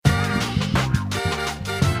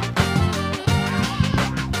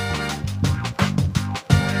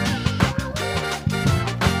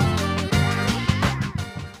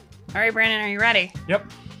All right, Brandon, are you ready?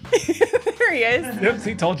 Yep. There he is. Yep.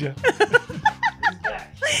 See, told you.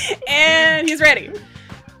 And he's ready.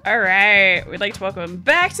 All right. We'd like to welcome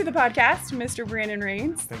back to the podcast, Mr. Brandon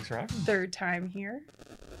Rains. Thanks for having me. Third time here.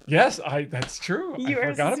 Yes, that's true. I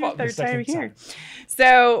forgot about the third time second here. time.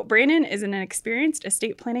 So Brandon is an experienced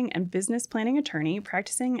estate planning and business planning attorney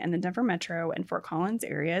practicing in the Denver metro and Fort Collins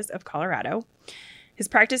areas of Colorado. His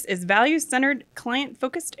practice is values-centered,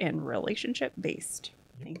 client-focused, and relationship-based.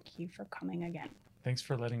 Thank you for coming again. Thanks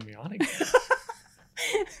for letting me on again.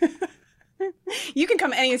 You can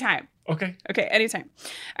come anytime. Okay. Okay, anytime.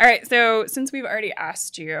 All right, so since we've already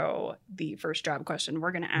asked you the first job question,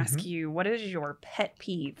 we're going to ask you, what is your pet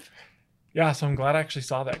peeve? Yeah, so I'm glad I actually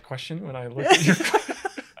saw that question when I looked at your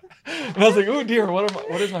and I was like, oh dear,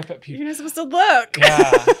 what is my pet peeve? You're not supposed to look.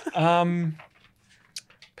 Yeah.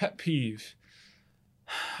 Pet peeve.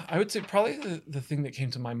 I would say probably the thing that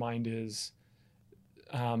came to my mind is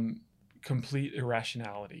complete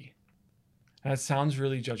irrationality. That sounds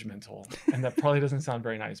really judgmental, and that probably doesn't sound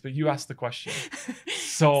very nice, but you asked the question.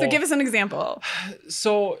 So give us an example.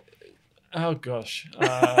 So, oh gosh.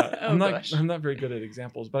 I'm not very good at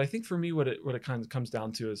examples, but I think for me what it kind of comes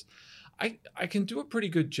down to is I can do a pretty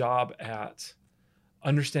good job at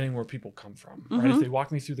understanding where people come from, right? If they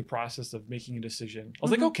walk me through the process of making a decision, I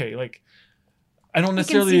was like, okay, like I don't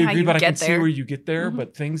necessarily agree, but I can see where you get there,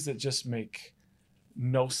 but things that just make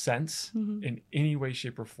no sense in any way,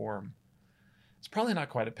 shape, or form. It's probably not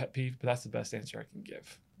quite a pet peeve, but that's the best answer I can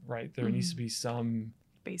give, right? There needs to be some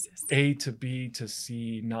basis. A to B to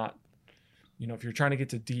C, not, if you're trying to get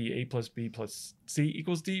to D, A plus B plus C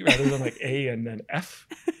equals D, rather than like A and then F.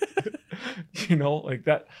 Like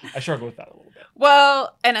that. I struggle with that a little bit.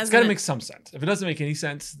 Well, and it's got to make some sense. If it doesn't make any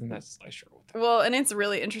sense, then I struggle with that. Well, and it's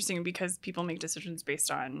really interesting because people make decisions based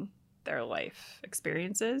on their life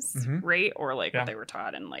experiences, right? Or like what they were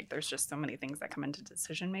taught. And like, there's just so many things that come into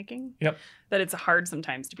decision making that it's hard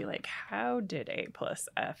sometimes to be like, how did A plus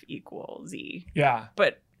F equal Z? Yeah.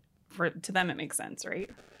 But to them, it makes sense, right?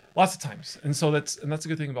 Lots of times. And so that's a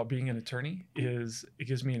good thing about being an attorney is it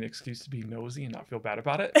gives me an excuse to be nosy and not feel bad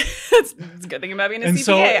about it. It's a good thing about being a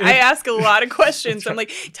CPA. I ask a lot of questions. I'm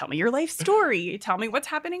like, tell me your life story. Tell me what's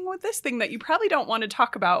happening with this thing that you probably don't want to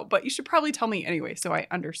talk about, but you should probably tell me anyway so I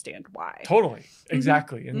understand why. Totally.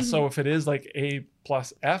 Exactly. And so if it is like A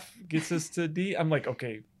plus F gets us to D, I'm like,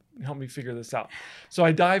 okay, help me figure this out. So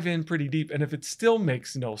I dive in pretty deep. And if it still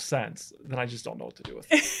makes no sense, then I just don't know what to do with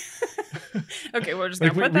it. Okay, we're just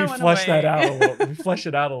going to put that one flesh away. that out a little. We flesh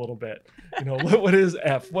it out a little bit. What is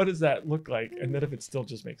F? What does that look like? And then if it still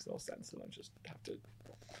just makes no sense, then I just have to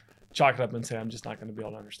chalk it up and say, I'm just not going to be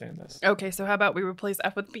able to understand this. Okay, so how about we replace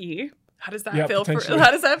F with B? How does that feel?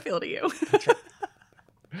 How does that feel to you? That's right.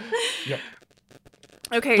 Yep.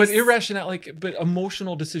 Okay. But but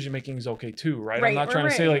emotional decision making is okay too, right? I'm not trying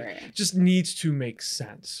to say just needs to make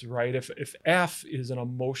sense, right? If F is an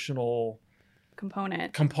emotional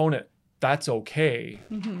component, that's okay,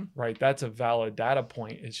 right? That's a valid data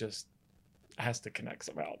point. It's just has to connect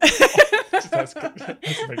somehow. I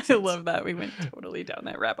love that. We went totally down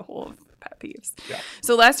that rabbit hole of pet peeves. Yeah.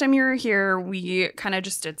 So last time you were here, we kind of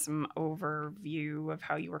just did some overview of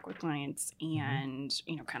how you work with clients and,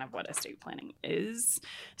 kind of what estate planning is.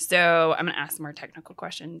 So I'm going to ask some more technical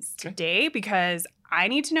questions today because I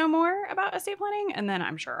need to know more about estate planning. And then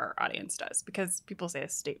I'm sure our audience does because people say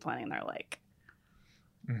estate planning and they're like,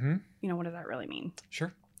 what does that really mean?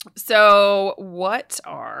 Sure. So what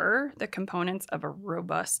are the components of a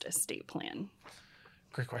robust estate plan?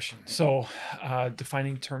 Great question. So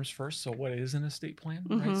defining terms first. So what is an estate plan?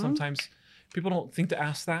 Right? Sometimes people don't think to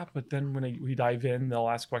ask that, but then when we dive in, they'll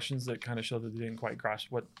ask questions that kind of show that they didn't quite grasp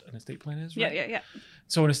what an estate plan is. Right? Yeah.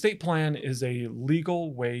 So an estate plan is a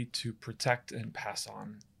legal way to protect and pass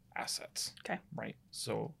on assets. Okay. Right.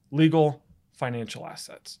 So legal, financial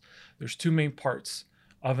assets. There's two main parts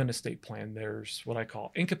of an estate plan. There's what I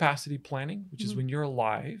call incapacity planning, which is when you're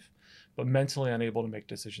alive, but mentally unable to make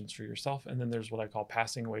decisions for yourself. And then there's what I call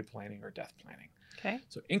passing away planning or death planning. Okay.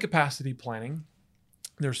 So incapacity planning,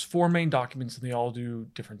 there's 4 main documents and they all do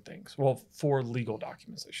different things. Well, 4 legal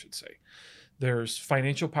documents, I should say. There's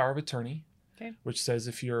financial power of attorney, which says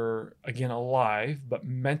if you're, again, alive, but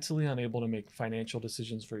mentally unable to make financial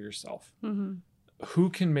decisions for yourself,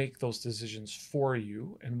 who can make those decisions for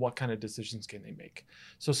you and what kind of decisions can they make?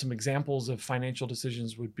 So some examples of financial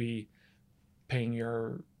decisions would be paying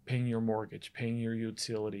your mortgage, paying your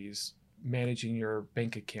utilities, managing your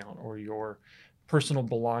bank account or your personal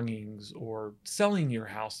belongings, or selling your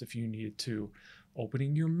house if you needed to,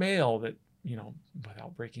 opening your mail that,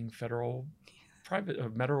 without breaking federal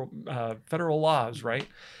laws, right?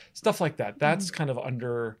 Stuff like that. That's kind of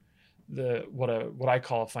under what I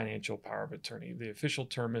call a financial power of attorney. The official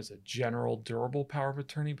term is a general durable power of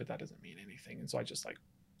attorney, but that doesn't mean anything. And so I just like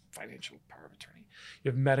financial power of attorney.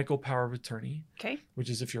 You have medical power of attorney, which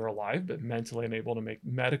is if you're alive but mentally unable to make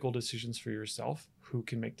medical decisions for yourself, who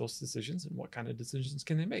can make those decisions and what kind of decisions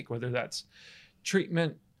can they make, whether that's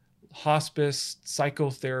treatment, hospice,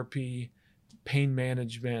 psychotherapy, pain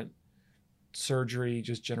management, surgery,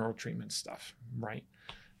 just general treatment stuff, right?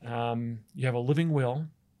 You have a living will,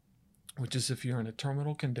 which is if you're in a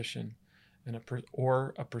terminal condition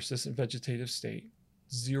or a persistent vegetative state,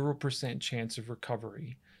 0% chance of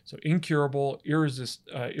recovery. So incurable,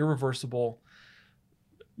 irreversible,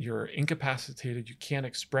 you're incapacitated, you can't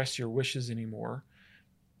express your wishes anymore.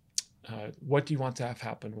 What do you want to have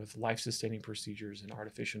happen with life-sustaining procedures and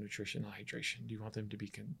artificial nutrition and hydration? Do you want them to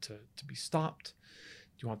be stopped?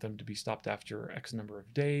 Do you want them to be stopped after X number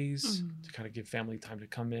of days to kind of give family time to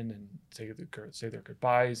come in and say their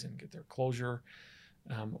goodbyes and get their closure?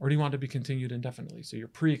 Or do you want it to be continued indefinitely? So you're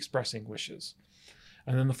pre-expressing wishes.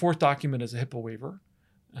 And then the fourth document is a HIPAA waiver.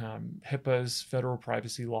 HIPAA's federal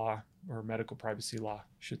privacy law, or medical privacy law,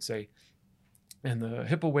 should say. And the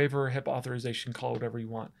HIPAA waiver, HIPAA authorization, call it whatever you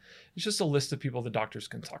want. It's just a list of people the doctors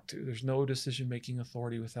can talk to. There's no decision-making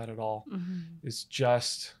authority with that at all. It's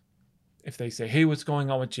just, if they say, hey, what's going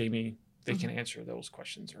on with Jamie, they can answer those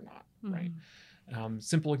questions or not, right?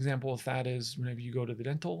 Simple example of that is whenever you go to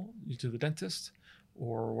the dentist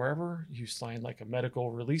or wherever, you sign like a medical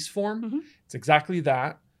release form. It's exactly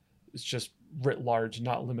that. It's just writ large,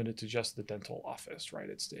 not limited to just the dental office, right?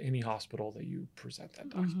 It's to any hospital that you present that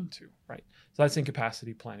document to, right? So that's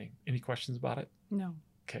incapacity planning. Any questions about it? No.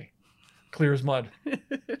 Okay. Clear as mud.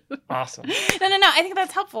 Awesome. No. I think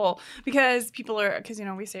that's helpful because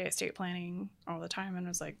we say estate planning all the time, and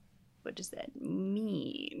it's like, what does that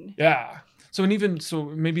mean? Yeah. So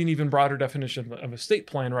maybe an even broader definition of estate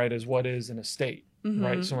plan, right, is what is an estate,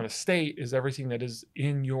 right? So an estate is everything that is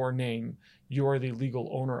in your name. You are the legal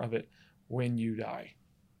owner of it when you die.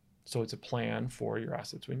 So it's a plan for your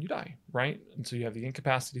assets when you die, right? And so you have the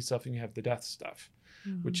incapacity stuff and you have the death stuff,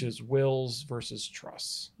 which is wills versus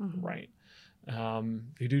trusts, right?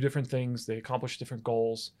 They do different things. They accomplish different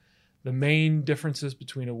goals. The main differences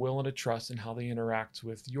between a will and a trust and how they interact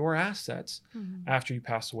with your assets after you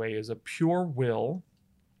pass away is a pure will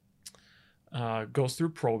goes through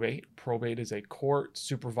probate. Probate is a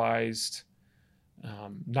court-supervised,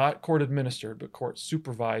 not court-administered, but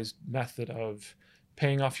court-supervised method of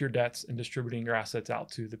paying off your debts and distributing your assets out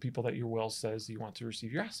to the people that your will says you want to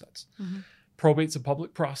receive your assets. Probate's a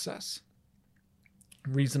public process.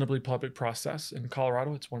 Reasonably public process. In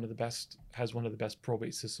Colorado, has one of the best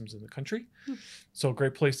probate systems in the country. So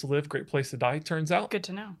great place to live, great place to die, turns out. Good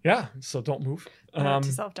to know. Yeah, so don't move. To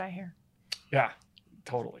self-die here. Yeah,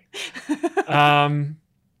 totally. And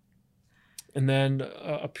then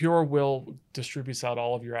a pure will distributes out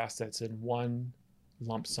all of your assets in one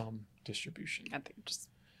lump sum distribution. I think just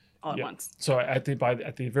all at once. So at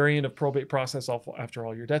the very end of probate process, after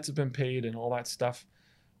all your debts have been paid and all that stuff,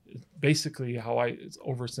 basically it's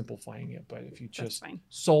oversimplifying it, but if you just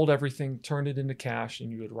sold everything, turned it into cash,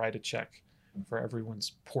 and you would write a check for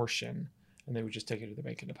everyone's portion, and they would just take it to the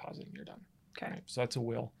bank and deposit, and you're done. Okay. Right? So that's a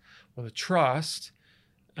will. With a trust,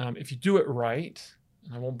 if you do it right,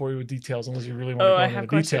 and I won't bore you with details unless you really want to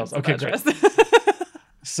go into the details. Okay, great.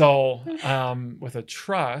 So with a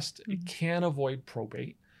trust, it can avoid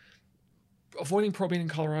probate. Avoiding probate in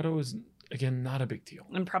Colorado is, again, not a big deal.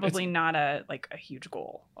 And probably not a huge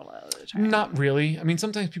goal a lot of the time. Not really. I mean,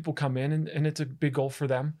 sometimes people come in and it's a big goal for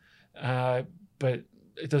them, but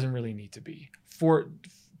it doesn't really need to be. For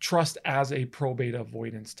trust as a probate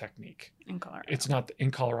avoidance technique. In Colorado. It's not, in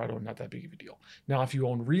Colorado, not that big of a deal. Now, if you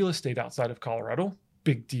own real estate outside of Colorado,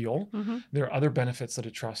 big deal. There are other benefits that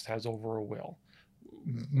a trust has over a will.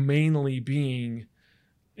 Mainly being,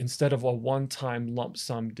 instead of a one-time lump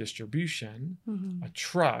sum distribution, a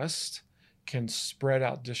trust can spread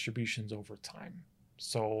out distributions over time.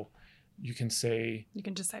 So you can say... You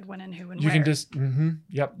can decide when and who and where.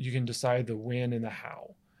 You can decide the when and the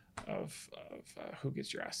how of who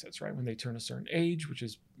gets your assets, right? When they turn a certain age, which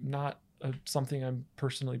is not something I'm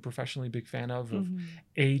personally, professionally big fan of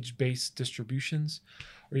age-based distributions.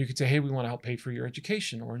 Or you could say, hey, we want to help pay for your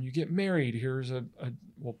education. Or when you get married,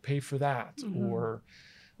 we'll pay for that. Or...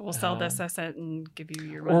 We'll sell this asset and give you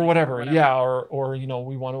your money. Or whatever. Yeah. Or,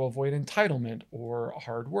 we want to avoid entitlement or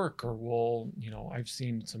hard work. Or I've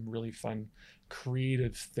seen some really fun,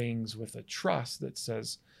 creative things with a trust that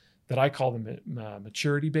says, that I call them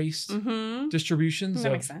maturity-based distributions.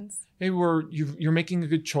 That makes sense. Hey, you're making a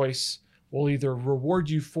good choice. will either reward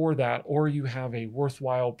you for that, or you have a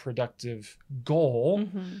worthwhile, productive goal,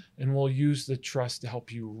 and we'll use the trust to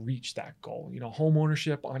help you reach that goal. Home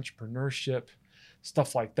ownership, entrepreneurship,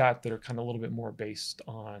 stuff like that are kind of a little bit more based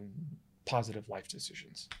on positive life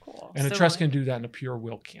decisions. Cool. And a trust can do that, and a pure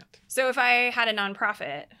will can't. So if I had a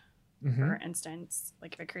nonprofit, for instance,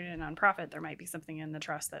 like if I created a nonprofit, there might be something in the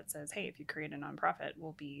trust that says, hey, if you create a nonprofit,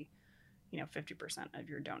 we'll be 50% of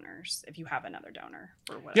your donors if you have another donor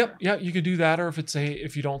or whatever. Yep. Yeah, you could do that. Or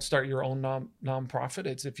if you don't start your own nonprofit,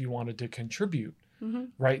 it's if you wanted to contribute,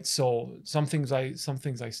 right? So some things I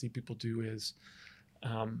see people do is,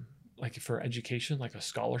 like for education, like a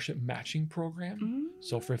scholarship matching program.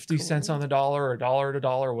 So for 50 cents on the dollar, or $1 to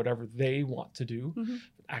 $1, whatever they want to do,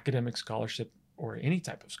 academic scholarship or any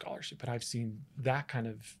type of scholarship. But I've seen that kind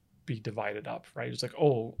of be divided up, right? It's like,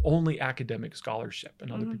 oh, only academic scholarship,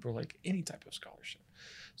 and other people are like any type of scholarship.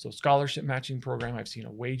 So scholarship matching program, I've seen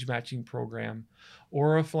a wage matching program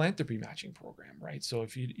or a philanthropy matching program, right? So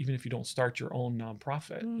even if you don't start your own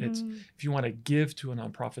nonprofit, it's if you want to give to a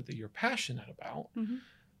nonprofit that you're passionate about,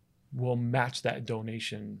 we'll match that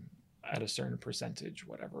donation at a certain percentage,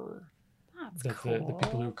 whatever that the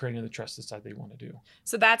people who are creating the trust decide they want to do.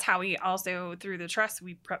 So that's how we also, through the trust,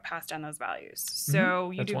 we pass down those values. So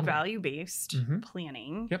you do value-based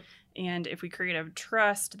planning. Yep. And if we create a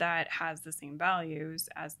trust that has the same values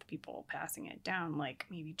as the people passing it down, like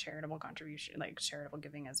maybe charitable contribution, like charitable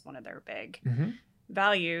giving is one of their big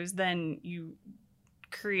values, then you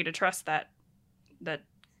create a trust that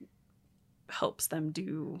helps them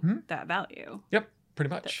do that value. Yep, pretty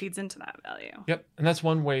much. That feeds into that value. Yep, and that's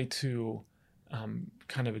one way to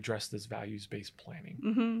kind of address this values-based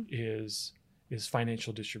planning is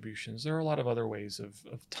financial distributions. There are a lot of other ways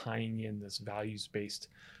of tying in this values-based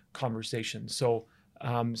conversation. So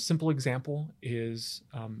simple example is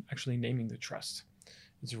actually naming the trust.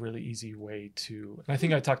 It's a really easy way to, and I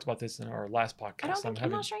think I talked about this in our last podcast.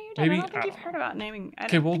 I'm not sure you did. I don't think you've heard about naming.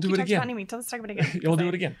 Okay, we'll do it again. Let's talk about it again. We'll do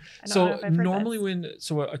it again. So normally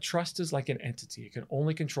a trust is like an entity. It can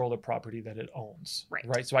only control the property that it owns.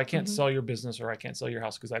 Right. So I can't sell your business or I can't sell your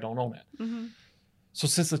house because I don't own it. So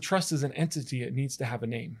since the trust is an entity, it needs to have a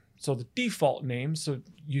name. So the default name, so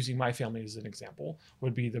using my family as an example,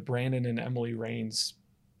 would be the Brandon and Emily Rains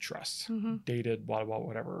Trust, dated, blah, blah,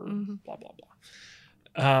 whatever, blah, blah, blah.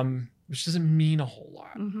 Which doesn't mean a whole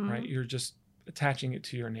lot, right? You're just attaching it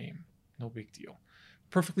to your name. No big deal.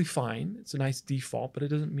 Perfectly fine. It's a nice default, but it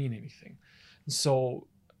doesn't mean anything. And so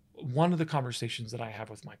one of the conversations that I have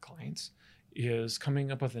with my clients is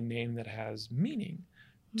coming up with a name that has meaning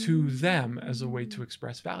to them as a way to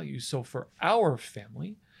express value. So for our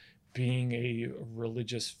family, being a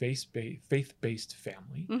religious faith-based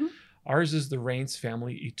family, ours is the Rains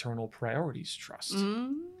Family Eternal Priorities Trust.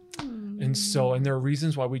 And there are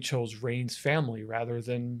reasons why we chose Rains Family rather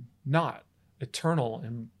than not eternal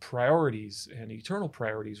and priorities and eternal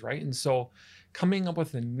priorities, right? And so coming up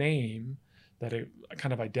with a name that it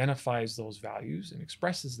kind of identifies those values and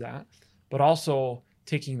expresses that, but also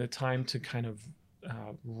taking the time to kind of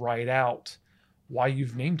write out why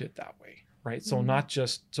you've named it that way, right? So not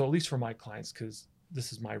just, so at least for my clients, because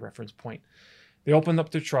this is my reference point, they open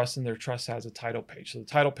up their trust and their trust has a title page. So the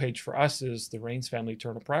title page for us is the Rains Family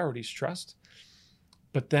Eternal Priorities Trust.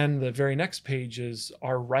 But then the very next page is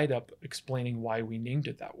our write-up explaining why we named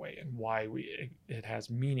it that way and why it has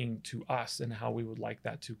meaning to us and how we would like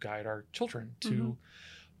that to guide our children to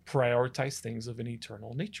prioritize things of an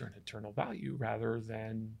eternal nature and eternal value rather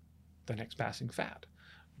than the next passing fad,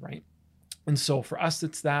 right? And so for us,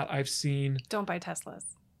 it's that. I've seen... Don't buy Teslas.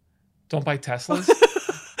 Don't buy Teslas?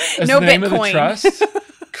 As no the name Bitcoin. Of the trust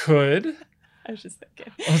could. I was just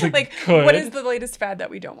thinking. I was like could. What is the latest fad that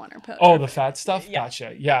we don't want to put? Oh, the fad stuff? Yeah.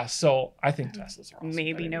 Gotcha. Yeah. So I think Teslas are awesome.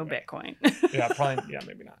 Maybe no Bitcoin. Yeah, probably. Yeah,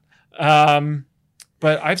 maybe not.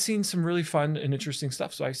 But I've seen some really fun and interesting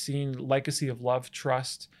stuff. So I've seen Legacy of Love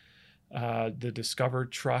Trust, the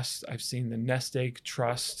Discovered Trust. I've seen the Nest Egg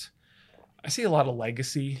Trust. I see a lot of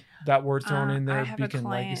legacy, that word thrown in there. I have Beacon a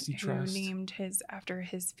client Legacy who Trust. named his after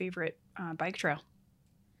his favorite bike trail.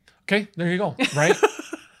 Okay, there you go. Right.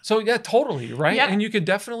 So yeah, totally. Right. Yeah. And you could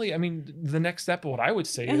definitely, I mean, the next step, what I would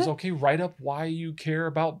say is, okay, write up why you care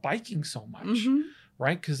about biking so much,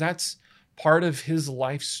 right? Because that's part of his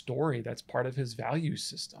life story. That's part of his value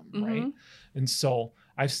system. Right. And so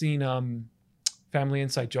I've seen Family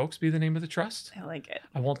Inside Jokes be the name of the trust. I like it.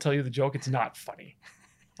 I won't tell you the joke. It's not funny.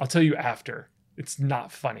 I'll tell you after. It's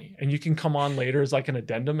not funny. And you can come on later as like an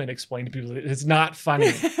addendum and explain to people it's not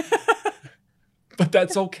funny. but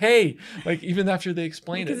that's okay. Like even after they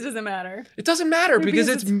explain because it doesn't matter. It doesn't matter because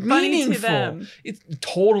it's meaningful. To them. It's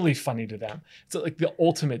totally funny to them. It's like the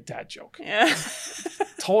ultimate dad joke. Yeah.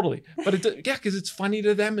 Totally. But because it's funny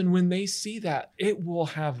to them. And when they see that, it will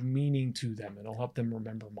have meaning to them. It'll help them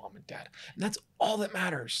remember mom and dad. And that's all that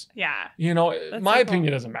matters. Yeah. You know, my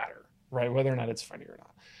opinion doesn't matter, right? Whether or not it's funny or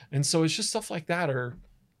not. And so it's just stuff like that. Or,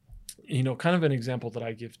 you know, kind of an example that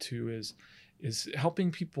I give too is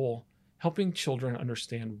helping children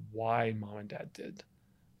understand why mom and dad did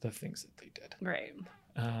the things that they did. Right.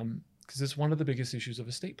 Because it's one of the biggest issues of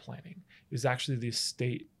estate planning is actually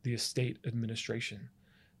the estate administration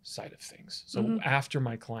side of things. So after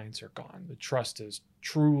my clients are gone, the trust is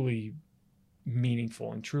truly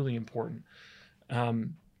meaningful and truly important. A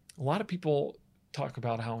lot of people talk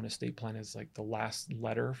about how an estate plan is like the last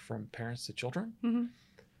letter from parents to children. Mm-hmm.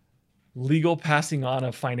 Legal passing on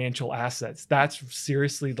of financial assets. That's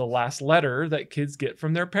seriously the last letter that kids get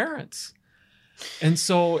from their parents. And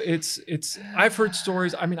so I've heard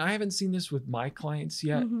stories. I mean, I haven't seen this with my clients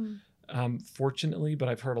yet, fortunately, but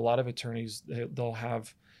I've heard a lot of attorneys, they'll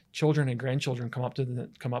have children and grandchildren come up to them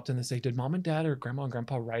and say, did mom and dad or grandma and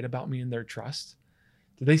grandpa write about me in their trust?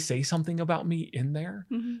 Did they say something about me in there?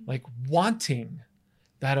 Mm-hmm. Like wanting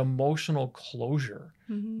that emotional closure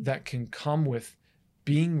that can come with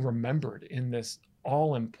being remembered in this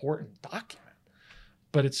all important document.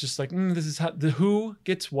 But it's just like, this is how the who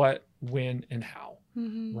gets what, when, and how,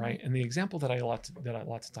 right? And the example that lots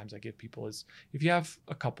of times I give people is if you have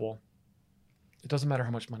a couple, it doesn't matter how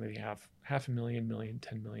much money they have, $500,000, million,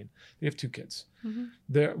 10 million. They have two kids.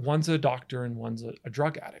 One's a doctor and one's a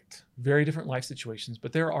drug addict. Very different life situations,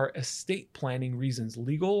 but there are estate planning reasons,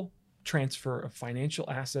 legal transfer of financial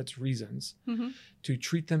assets reasons to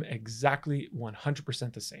treat them exactly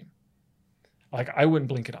 100% the same. Like I wouldn't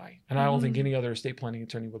blink an eye. And I don't think any other estate planning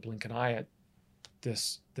attorney would blink an eye at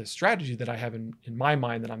this strategy that I have in my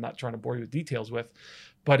mind that I'm not trying to bore you with details with,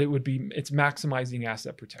 but it's maximizing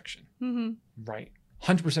asset protection, right?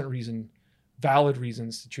 100% valid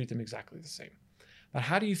reasons to treat them exactly the same. But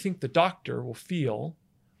how do you think the doctor will feel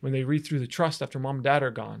when they read through the trust after mom and dad are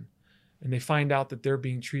gone and they find out that they're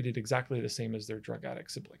being treated exactly the same as their drug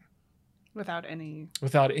addict sibling? Without any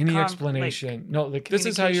explanation. No, like this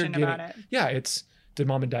is how you're getting it. Yeah, did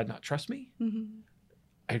mom and dad not trust me?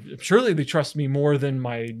 Surely they trust me more than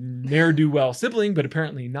my ne'er-do-well sibling, but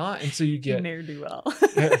apparently not. And so you get ne'er-do-well.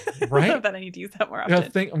 Right? I love that I need to use that more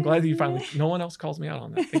often. I'm glad that you finally, no one else calls me out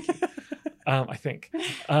on that. Thank you. I think.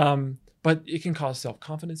 But it can cause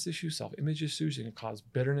self-confidence issues, self-image issues. It can cause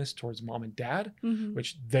bitterness towards mom and dad,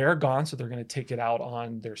 which they're gone. So they're going to take it out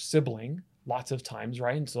on their sibling lots of times,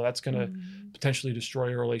 right? And so that's going to potentially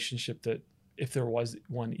destroy a relationship that if there was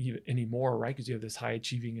one even anymore, right? Because you have this high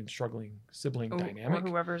achieving and struggling sibling dynamic. Or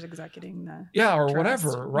whoever's executing the or trust.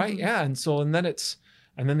 whatever, right? Yeah.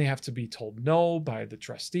 And then they have to be told no by the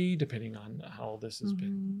trustee, depending on how this has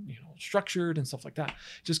been, structured and stuff like that.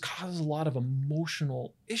 It just causes a lot of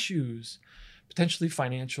emotional issues, potentially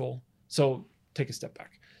financial. So take a step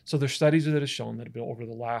back. So there's studies that have shown that have been over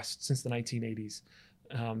since the 1980s,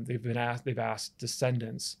 they've asked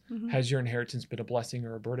descendants, has your inheritance been a blessing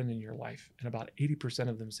or a burden in your life? And about 80%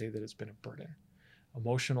 of them say that it's been a burden.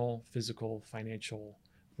 Emotional, physical, financial,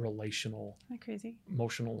 relational, crazy,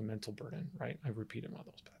 emotional and mental burden, right? I repeated one of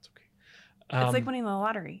those, but that's okay. It's like winning the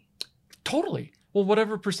lottery. Totally. Well,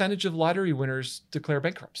 whatever percentage of lottery winners declare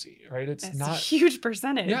bankruptcy, right? It's not a huge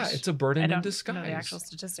percentage. Yeah, it's a burden in disguise. I don't know the actual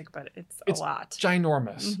statistic, but it's a lot.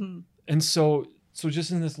 Ginormous. And so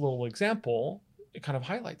just in this little example, it kind of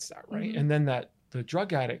highlights that, right? And then that the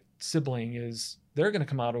drug addict sibling they're going to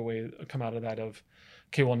come out of that of,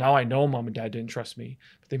 okay, well, now I know mom and dad didn't trust me,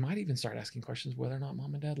 but they might even start asking questions whether or not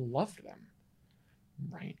mom and dad loved them,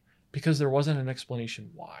 right? Because there wasn't an explanation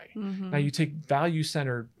why. Now you take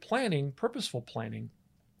value-centered planning, purposeful planning,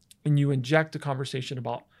 and you inject a conversation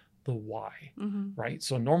about the why, right?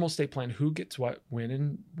 So normal estate plan, who gets what, when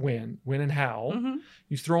and how.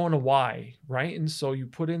 You throw in a why, right? And so you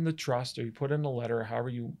put in the trust or you put in a letter, however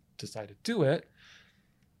you decide to do it.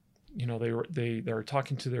 They're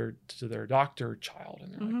talking to their doctor child,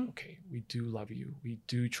 and they're like, okay, we do love you, we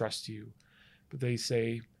do trust you, but they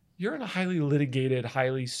say you're in a highly litigated,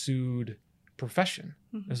 highly sued profession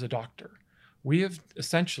as a doctor. We have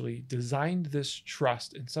essentially designed this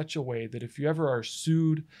trust in such a way that if you ever are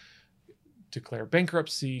sued, declare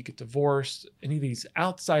bankruptcy, get divorced, any of these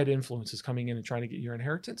outside influences coming in and trying to get your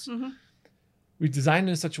inheritance, we designed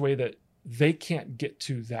it in such a way that they can't get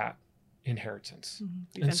to that inheritance.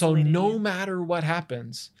 And so no matter what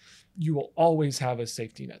happens, you will always have a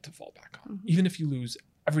safety net to fall back on. Even if you lose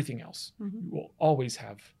everything else, you will always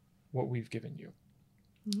have what we've given you.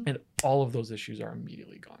 Mm-hmm. And all of those issues are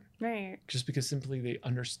immediately gone. Right. Just because simply they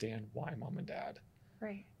understand why mom and dad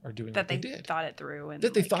are doing that what they did. did. Thought it through. And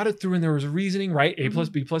that they thought it through and there was reasoning, right? A plus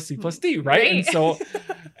B plus C plus D, right? Right. And so,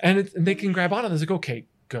 and they can grab on and it's like, okay,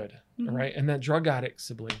 good. Mm-hmm. Right. And that drug addict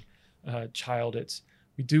sibling, child,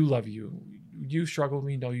 we do love you. You struggled.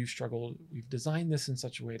 We know you struggled. We've designed this in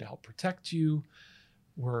such a way to help protect you.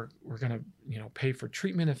 We're going to, pay for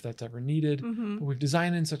treatment if that's ever needed. Mm-hmm. But we've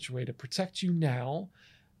designed it in such a way to protect you now.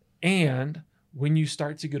 And when you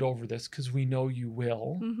start to get over this, because we know you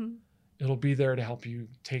will, Mm-hmm. it'll be there to help you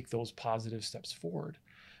take those positive steps forward.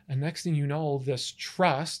 And next thing you know, this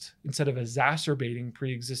trust, instead of exacerbating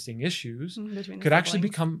pre-existing issues, could actually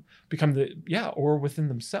become or within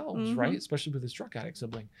themselves, Mm-hmm. right? Especially with this drug addict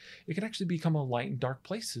sibling. It can actually become a light in dark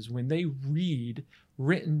places when they read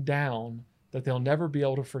written down that they'll never be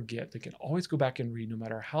able to forget. They can always go back and read, no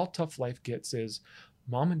matter how tough life gets, is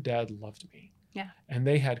mom and dad loved me. Yeah. And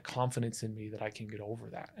they had confidence in me that I can get over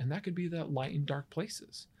that. And that could be that light in dark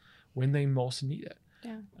places when they most need it.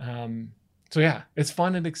 Yeah. So yeah, it's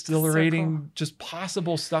fun and exhilarating, So cool. just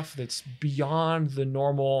possible stuff that's beyond the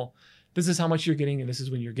normal. This is how much you're getting, and this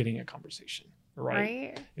is when you're getting a conversation,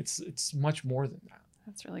 right? It's much more than that.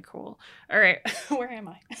 That's really cool. All right. Where am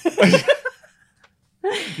I?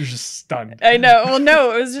 You're just stunned. I know. Well,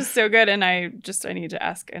 no, it was just so good. And I need to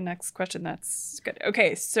ask a next question. That's good.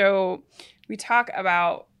 Okay. So we talk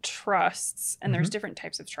about trusts and there's different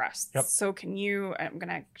types of trusts. Yep. So I'm going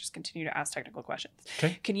to just continue to ask technical questions.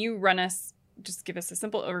 Okay. Can you just give us a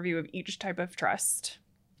simple overview of each type of trust?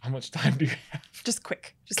 How much time do you have? Just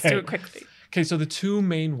quick. Just Okay. do it quickly. Okay. So the two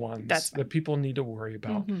main ones That's fine. that people need to worry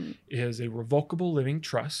about Mm-hmm. is a revocable living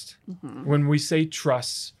trust. Mm-hmm. When we say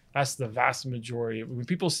trusts, that's the vast majority. When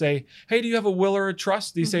people say, hey, do you have a will or a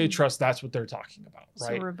trust? They say a trust, that's what they're talking about,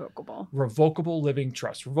 right? So revocable. Revocable living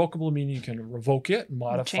trust. Revocable meaning you can revoke it,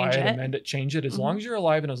 modify Change it, it. amend it, change it. As long as you're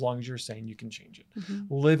alive and as long as you're sane, you can change it.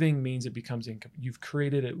 Mm-hmm. Living means it becomes income. You've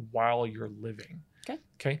created it while you're living.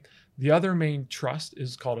 Okay. The other main trust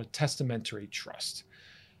is called a testamentary trust.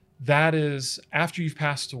 That is after you've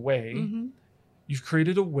passed away, Mm-hmm. you've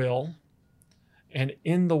created a will, and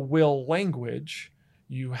in the will language,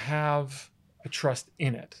 you have a trust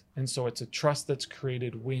in it. And so it's a trust that's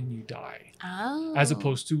created when you die, as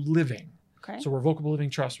opposed to living. Okay. So revocable living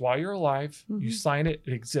trust, while you're alive, you Mhm. sign it,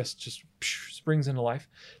 it exists, just springs into life.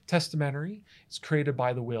 Testamentary is created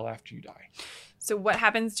by the will after you die. So what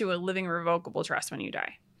happens to a living revocable trust when you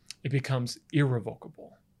die? It becomes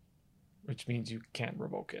irrevocable, which means you can't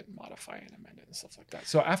revoke it, modify it, amend it, and stuff like that.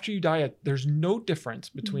 So after you die, there's no difference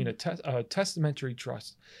between a testamentary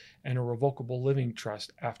trust and a revocable living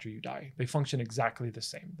trust after you die. They function exactly the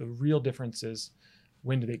same. The real difference is,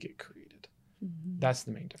 when do they get created? Mm-hmm. That's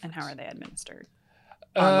the main difference. And how are they administered?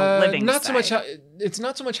 On the living not so much side. it's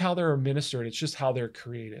not so much how they're administered, it's just how they're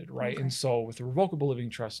created, right? Okay. And so with a revocable living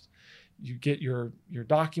trust, you get your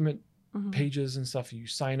document Mm-hmm. pages and stuff, you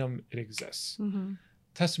sign them, it exists. Mm-hmm.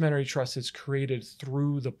 Testamentary trust is created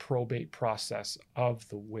through the probate process of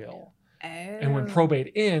the will. Oh. And when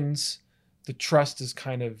probate ends, the trust is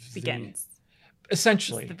kind of begins.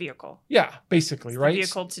 Essentially. It's the vehicle. Yeah, basically, It's right? The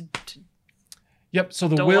vehicle to Yep. So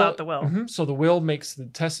the dole will, out the will. Mhm, so the will makes the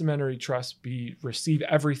testamentary trust receive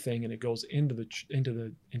everything, and it goes into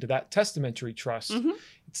that testamentary trust. Mhm.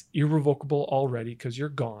 It's irrevocable already because you're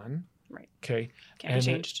gone. Right. Okay. Can't And be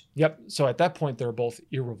changed. Yep. So at that point, they're both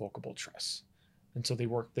irrevocable trusts, and so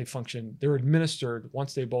they function. They're administered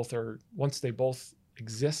once they both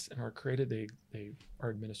exist and are created. They are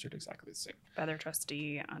administered exactly the same. By their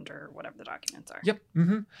trustee under whatever the documents are. Yep.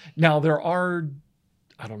 Mm-hmm. Now there are,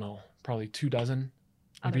 I don't know, probably 24,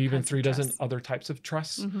 Other maybe even kinds of 36 trusts. other types of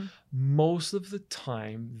trusts. Mm-hmm. Most of the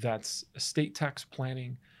time, that's estate tax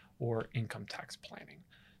planning or income tax planning.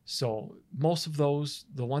 So most of those,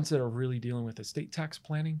 the ones that are really dealing with estate tax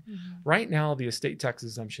planning, Mm-hmm. right now the estate tax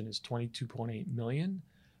exemption is $22.8 million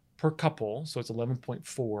per couple, so it's 11.4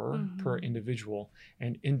 per Mhm. individual,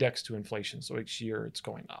 and indexed to inflation. So each year it's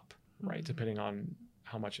going up, right, Mhm. depending on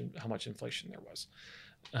how much inflation there was.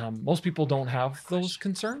 Most people don't have those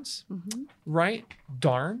concerns, Mm-hmm. right?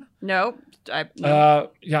 Darn. No. Yeah,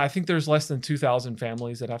 I think there's less than 2,000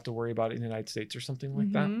 families that have to worry about it in the United States or something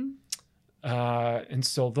like that. Mhm. And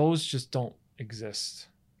so those just don't exist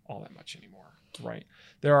all that much anymore, right?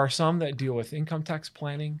 There are some that deal with income tax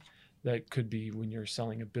planning that could be when you're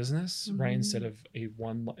selling a business, right? Mhm. Instead of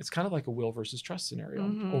it's kind of like a will versus trust scenario.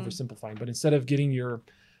 I'm Mhm. oversimplifying, but instead of getting your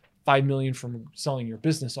 $5 million from selling your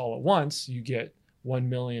business all at once, you get $1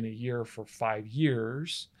 million a year for 5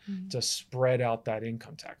 years Mhm. to spread out that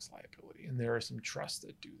income tax liability. exactly. And there are some trusts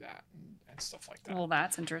that do that and stuff like that. Well,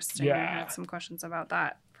 that's interesting. Yeah. I had some questions about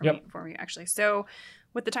that for me, actually. So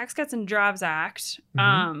with the Tax Cuts and Jobs Act,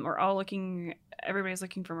 everybody's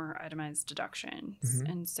looking for more itemized deductions.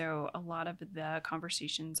 Mm-hmm. And so a lot of the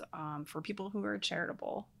conversations for people who are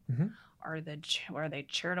charitable Mm-hmm. are they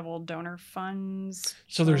charitable donor funds?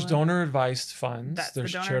 So there's donor advised funds.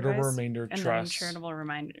 There's charitable advice, remainder and trusts. then charitable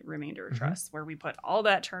remainder trusts, where we put all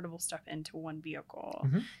that charitable stuff into one vehicle,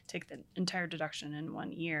 take the entire deduction in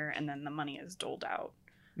 1 year, and then the money is doled out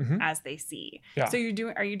as they see. Yeah. So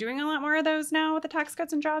are you doing a lot more of those now with the Tax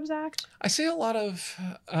Cuts and Jobs Act? I see a lot of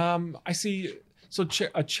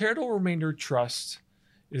a charitable remainder trust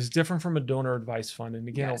is different from a donor advice fund, and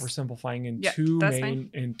again, oversimplifying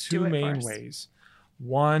in two main ways.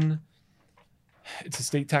 One, it's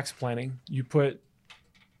estate tax planning. You put,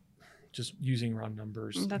 just using round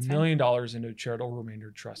numbers, $1 million into a charitable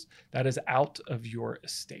remainder trust. That is out of your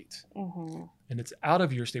estate. Mm-hmm. And it's out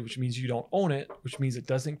of your estate, which means you don't own it, which means it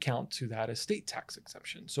doesn't count to that estate tax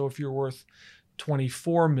exemption. So if you're worth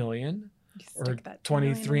 $24 million or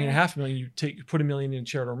 $23.5 million, you put $1 million in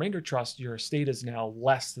charitable remainder trust, your estate is now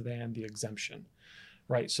less than the exemption,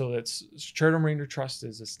 right? So that's charitable remainder trust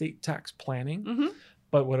is estate tax planning. Mm-hmm.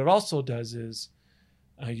 But what it also does is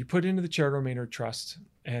you put into the charitable remainder trust,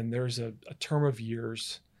 and there's a term of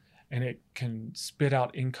years, and it can spit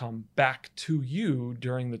out income back to you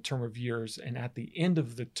during the term of years. And at the end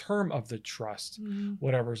of the term of the trust,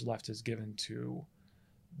 whatever's left is given to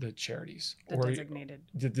the charities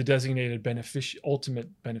the designated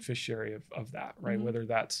ultimate beneficiary of that, right? Whether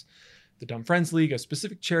that's the Dumb Friends League, a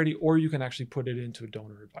specific charity, or you can actually put it into a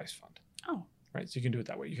donor advice fund. Oh. Right. So you can do it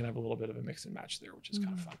that way. You can have a little bit of a mix and match there, which is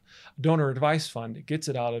kind of fun. Donor advice fund, it gets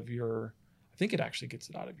it out of your, I think it actually gets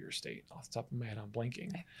it out of your estate. Off the top of my head, I'm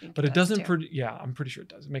blanking. But it doesn't, I'm pretty sure it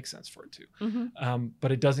does. It makes sense for it too.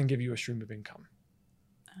 But it doesn't give you a stream of income.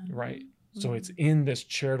 Right. So it's in this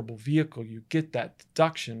charitable vehicle. You get that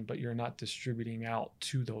deduction, but you're not distributing out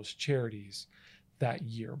to those charities that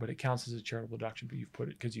year, but it counts as a charitable deduction, but you've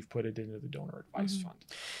put it into the donor advice fund.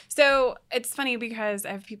 So it's funny because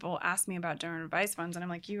I have people ask me about donor advice funds, and I'm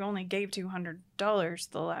like, you only gave $200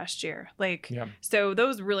 the last year. So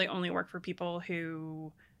those really only work for people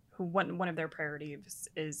who one of their priorities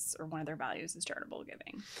is, or one of their values is charitable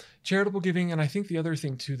giving. And I think the other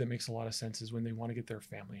thing too that makes a lot of sense is when they want to get their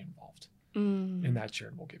family involved in that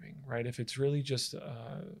charitable giving, right? If it's really just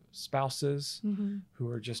spouses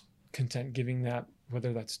who are just content giving that,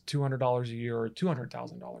 whether that's $200 a year or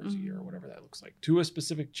 $200,000 a year or whatever that looks like, to a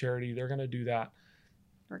specific charity, they're going to do that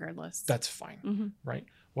regardless. That's fine, right?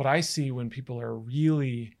 What I see when people are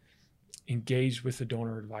really engaged with the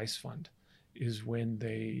donor advice fund is when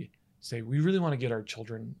they say, we really want to get our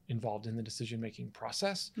children involved in the decision-making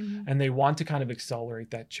process, and they want to kind of accelerate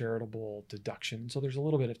that charitable deduction. So there's a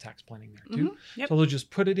little bit of tax planning there too. So they'll just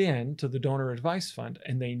put it in to the donor advice fund,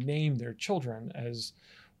 and they name their children as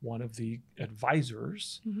one of the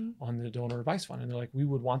advisors on the donor advice fund. And they're like, we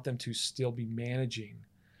would want them to still be managing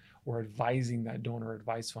or advising that donor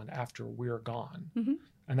advice fund after we're gone.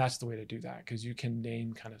 And that's the way to do that, because you can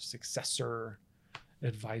name kind of successor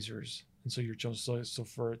advisors. And so your children, so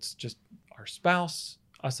for it's just our spouse,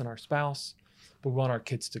 us and our spouse, but we want our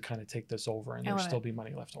kids to kind of take this over, and there'll still be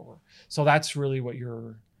money left over. So that's really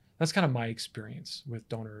that's kind of my experience with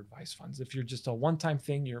donor advice funds. If you're just a one-time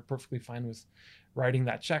thing, you're perfectly fine with writing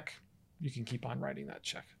that check. You can keep on writing that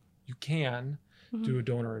check. You can do a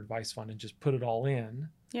donor advice fund and just put it all in.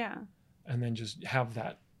 Yeah. And then just have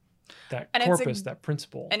that corpus, that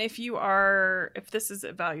principle. And if this is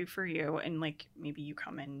a value for you, and like maybe you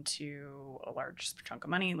come into a large chunk of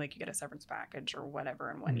money, like you get a severance package or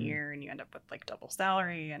whatever in 1 year, and you end up with like double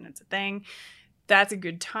salary and it's a thing, that's a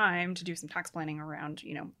good time to do some tax planning around,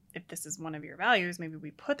 if this is one of your values, maybe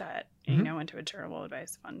we put that, into a charitable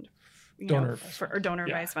advice fund, donor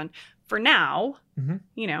advice fund for now,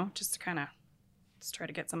 just to kind of try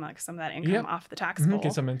to get some of that income off the taxable.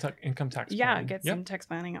 Get some income tax planning. Get some tax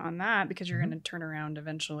planning on that, because you're going to turn around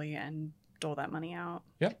eventually and dole that money out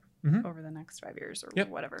over the next 5 years or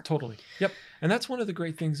whatever. Totally. And that's one of the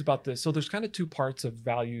great things about this. So there's kind of two parts of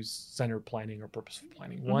values-centered planning or purposeful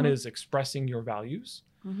planning. One is expressing your values,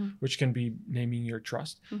 which can be naming your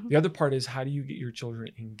trust. The other part is, how do you get your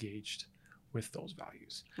children engaged with those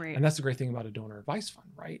values? Right. And that's the great thing about a donor advice fund,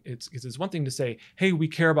 right? It's one thing to say, hey, we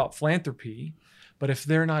care about philanthropy, but if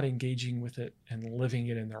they're not engaging with it and living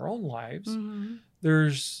it in their own lives,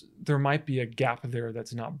 there might be a gap there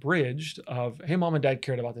that's not bridged of, hey, mom and dad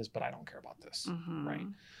cared about this, but I don't care about this, right?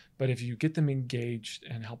 But if you get them engaged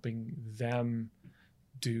and helping them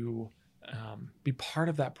be part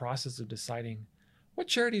of that process of deciding what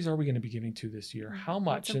charities are we going to be giving to this year? How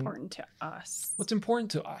much? What's important to us? What's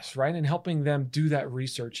important to us, right? And helping them do that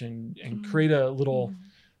research and create a little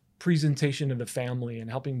presentation to the family and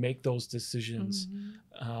helping make those decisions.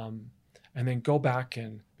 And then go back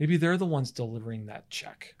and maybe they're the ones delivering that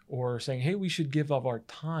check or saying, hey, we should give of our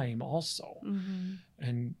time also.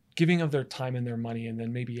 And giving of their time and their money, and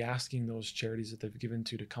then maybe asking those charities that they've given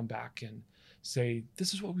to come back and say,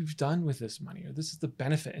 this is what we've done with this money, or this is the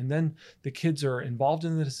benefit. And then the kids are involved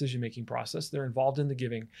in the decision-making process. They're involved in the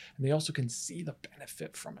giving, and they also can see the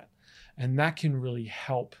benefit from it. And that can really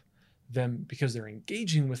help them because they're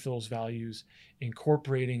engaging with those values,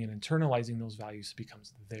 incorporating and internalizing those values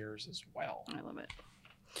becomes theirs as well. I love it.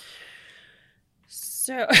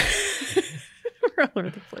 So we're all over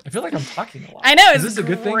the place. I feel like I'm talking a lot. I know. Is this a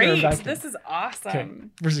good thing? Or This is awesome. Okay.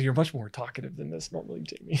 Versus you're much more talkative than this normally,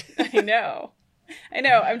 Jamie. I know.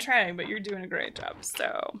 I'm trying, but you're doing a great job.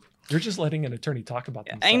 So you're just letting an attorney talk about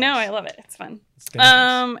themselves. I know. I love it. It's fun. It's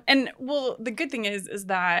dangerous. And well, the good thing is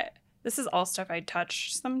that this is all stuff I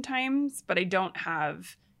touch sometimes, but I don't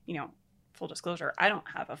have, full disclosure, I don't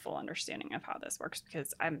have a full understanding of how this works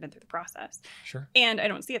because I haven't been through the process. Sure. And I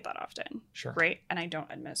don't see it that often. Sure. Right. And I don't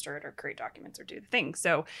administer it or create documents or do the thing.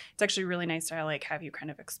 So it's actually really nice to have you kind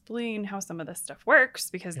of explain how some of this stuff works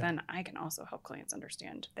because then I can also help clients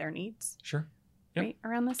understand their needs. Sure. Yep. Right,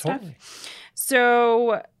 around this Totally. stuff.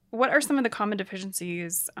 So what are some of the common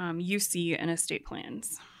deficiencies you see in estate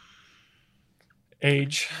plans?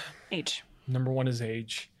 Age. Number one is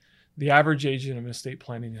age. The average age in an estate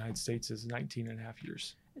plan in the United States is 19 and a half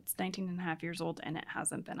years. It's 19 and a half years old and it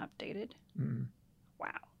hasn't been updated. Wow.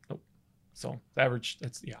 Nope. So average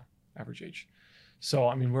age. So,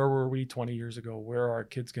 where were we 20 years ago? Where are our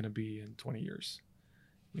kids going to be in 20 years?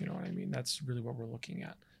 You know what I mean? That's really what we're looking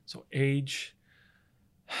at. So age,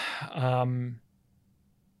 kind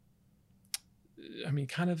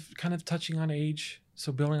of touching on age.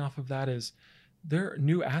 So building off of that is, there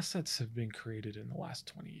new assets have been created in the last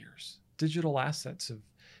 20 years. Digital assets of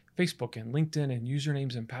Facebook and LinkedIn and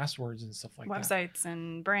usernames and passwords and stuff like that. Websites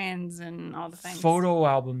and brands and all the things. Photo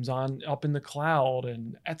albums up in the cloud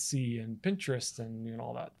and Etsy and Pinterest and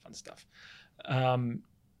all that fun stuff.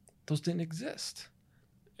 Those didn't exist.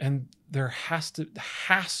 And there has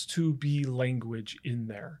to be language in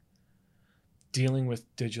there dealing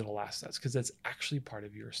with digital assets because that's actually part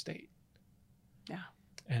of your estate. Yeah.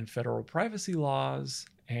 And federal privacy laws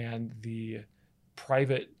and the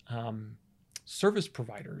private service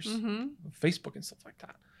providers, Facebook and stuff like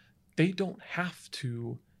that, they don't have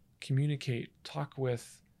to communicate, talk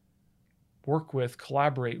with, work with,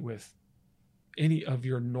 collaborate with any of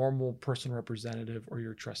your normal personal representative or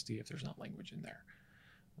your trustee if there's not language in there,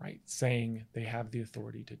 right? Saying they have the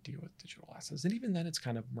authority to deal with digital assets. And even then it's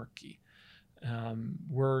kind of murky.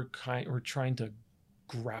 We're trying to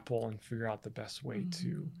grapple and figure out the best way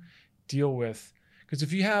to deal with, because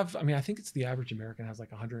if you have, I think it's the average American has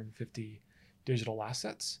like 150 digital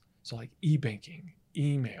assets. So like e-banking,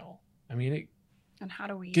 email, and how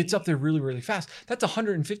do we gets up there really, really fast. That's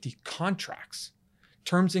 150 contracts.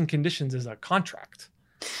 Terms and conditions is a contract.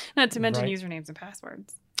 Not to mention usernames and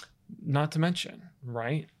passwords. Not to mention,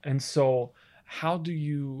 right? And so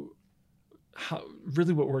really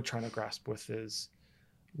what we're trying to grasp with is,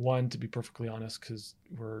 one, to be perfectly honest, because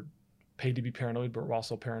we're paid to be paranoid, but we're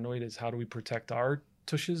also paranoid, is how do we protect our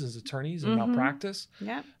tushes as attorneys and malpractice?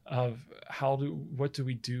 Yeah. Of what do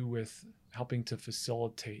we do with helping to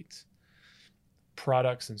facilitate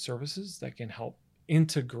products and services that can help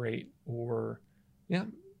integrate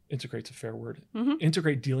integrate's a fair word.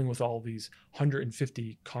 Integrate dealing with all these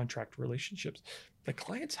 150 contract relationships that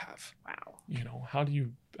clients have. Wow. How do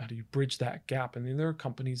you bridge that gap? And then there are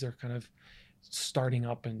companies that are kind of starting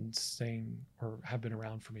up and saying, or have been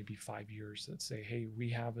around for maybe 5 years, that say, hey, we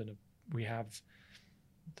have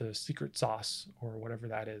the secret sauce or whatever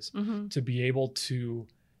that is to be able to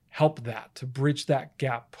help that, to bridge that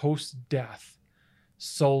gap post-death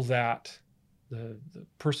so that the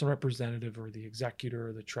personal representative or the executor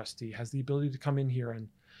or the trustee has the ability to come in here and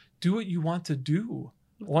do what you want to do.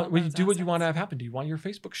 Do what you want to have happen. Do you want your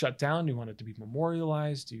Facebook shut down? Do you want it to be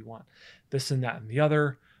memorialized? Do you want this and that and the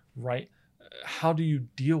other, right? How do you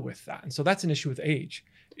deal with that? And so that's an issue with age.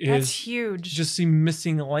 That's huge. Just see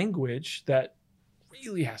missing language that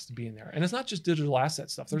really has to be in there. And it's not just digital asset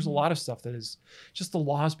stuff. There's a lot of stuff that is just, the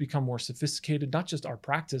laws become more sophisticated, not just our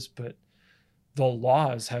practice, but the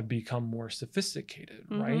laws have become more sophisticated,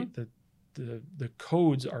 right? The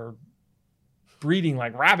codes are breeding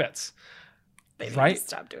like rabbits. They need right? to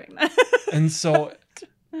stop doing that. And so,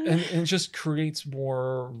 and it just creates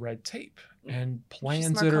more red tape and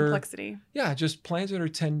plans just more complexity. Just plans that are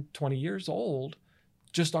 10, 20 years old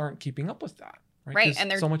just aren't keeping up with that. Right. Right. And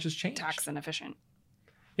they're so much has changed. Tax inefficient.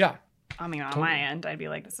 Yeah. I mean, on my end, I'd be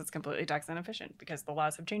like, this is completely tax inefficient because the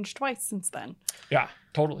laws have changed twice since then. Yeah,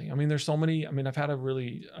 totally. I mean, there's so many. I mean, I've had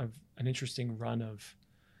an interesting run of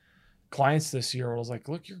clients this year where I was like,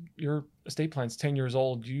 look, your estate plan's 10 years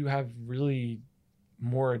old. You have really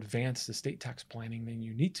more advanced estate tax planning than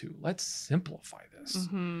you need to. Let's simplify this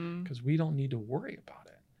because we don't need to worry about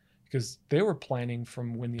it. Because they were planning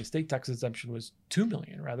from when the estate tax exemption was $2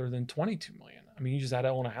 million rather than $22 million. I mean, you just had to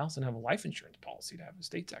own a house and have a life insurance policy to have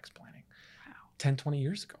estate tax planning. Wow. 10, 20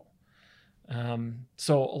 years ago.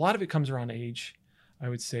 So a lot of it comes around age. I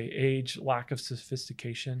would say age, lack of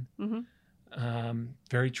sophistication,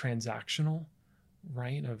 very transactional,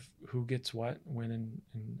 right? Of who gets what, when,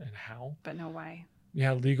 and how. But no why.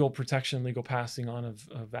 Yeah, legal protection, legal passing on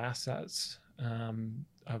of assets,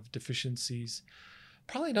 of deficiencies.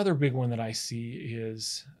 Probably another big one that I see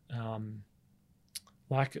is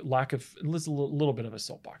lack of. Let's a little bit of a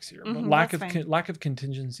soapbox here, but lack of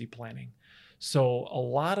contingency planning. So a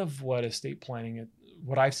lot of what estate planning,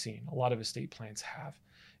 what I've seen, a lot of estate plans have,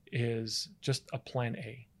 is just a plan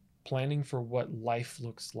A, planning for what life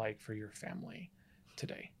looks like for your family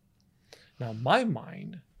today. Now, my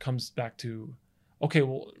mind comes back to, okay,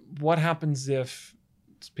 well, what happens if?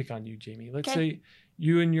 Let's pick on you, Jamie. Let's say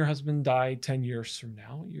you and your husband die 10 years from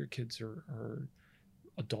now. Your kids are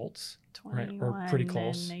adults, right? Or pretty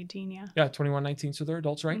close. 19, yeah. Yeah, 21, 19. So they're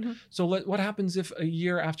adults, right? Mm-hmm. So what happens if a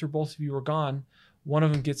year after both of you are gone, one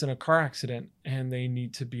of them gets in a car accident and they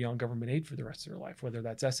need to be on government aid for the rest of their life, whether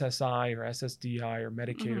that's SSI or SSDI or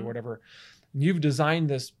Medicaid or whatever. And you've designed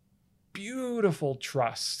this beautiful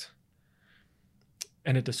trust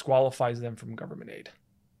and it disqualifies them from government aid.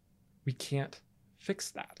 We can't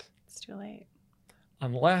fix that. It's too late.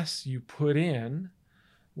 Unless you put in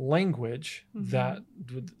language that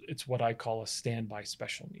it's what I call a standby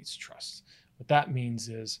special needs trust. What that means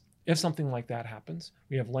is if something like that happens,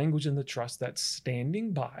 we have language in the trust that's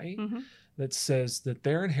standing by that says that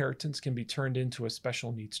their inheritance can be turned into a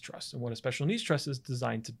special needs trust. And what a special needs trust is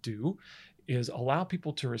designed to do is allow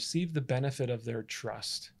people to receive the benefit of their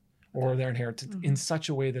trust or their inheritance in such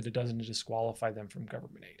a way that it doesn't disqualify them from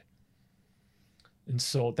government aid. And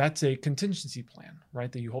so that's a contingency plan,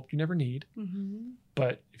 right? That you hope you never need.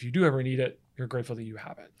 But if you do ever need it, you're grateful that you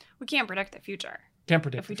have it. We can't predict the future. Can't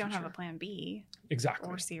predict if we don't have a plan B. Exactly.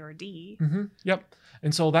 Or C or D. Yep.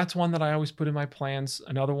 And so that's one that I always put in my plans.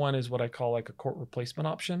 Another one is what I call like a court replacement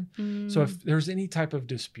option. So if there's any type of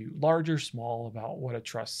dispute, large or small, about what a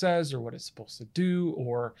trust says or what it's supposed to do,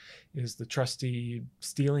 or is the trustee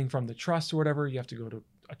stealing from the trust or whatever, you have to go to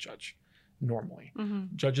a judge normally.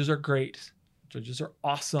 Judges are great. Judges are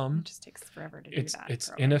awesome. It just takes forever to do that. It's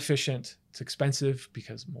inefficient. It's expensive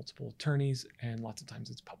because multiple attorneys, and lots of times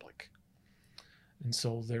it's public. And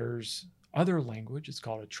so there's other language. It's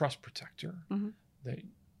called a trust protector that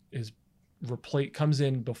is comes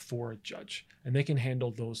in before a judge, and they can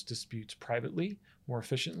handle those disputes privately, more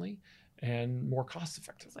efficiently, and more cost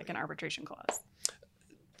effectively. It's like an arbitration clause.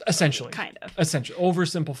 Essentially. Kind of. Essentially.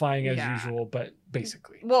 Oversimplifying as usual, but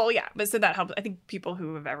basically. Well, yeah. But so that helps. I think people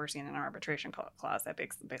who have ever seen an arbitration clause that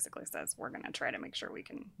basically says we're going to try to make sure we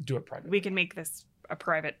can do it privately. We can make this a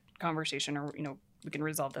private conversation, or, we can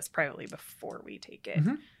resolve this privately before we take it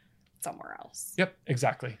somewhere else. Yep,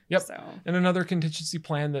 exactly. Yep. So, and another contingency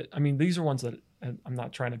plan that, I mean, these are ones that I'm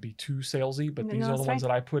not trying to be too salesy, but these are the ones that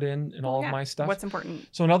I put in all of my stuff. What's important?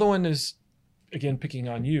 So another one is, again, picking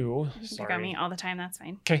on you. Pick on me all the time. That's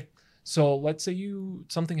fine. Okay. So let's say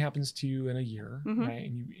something happens to you in a year,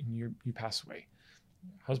 right? And you pass away.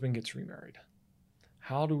 Husband gets remarried.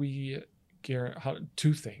 How do we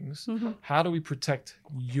two things? How do we protect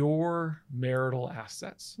your marital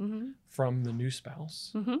assets from the new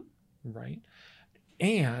spouse, right?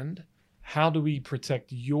 And how do we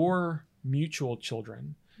protect your mutual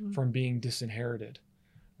children from being disinherited,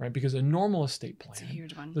 right? Because a normal estate plan, it's a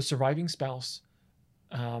huge one. The surviving spouse,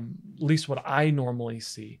 at least what I normally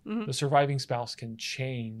see, the surviving spouse can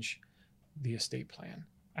change the estate plan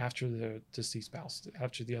after the deceased spouse,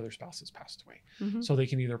 after the other spouse has passed away. So they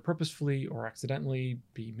can either purposefully or accidentally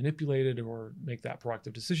be manipulated or make that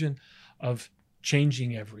proactive decision of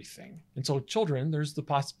changing everything. And so children, there's the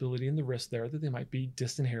possibility and the risk there that they might be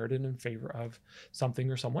disinherited in favor of something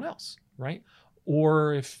or someone else, right?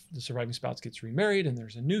 Or if the surviving spouse gets remarried and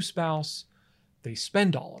there's a new spouse, they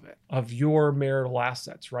spend all of it, of your marital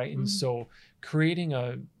assets, right? And so creating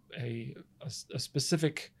a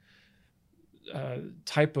specific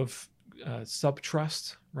type of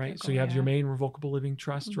sub-trust, right? So you have your main revocable living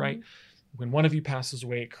trust, right? When one of you passes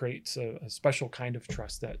away, it creates a special kind of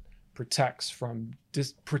trust that protects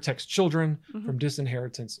children from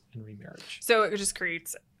disinheritance and remarriage. So it just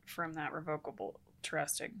creates, from that revocable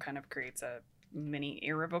trust, it kind of creates a mini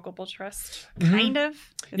irrevocable trust, kind of.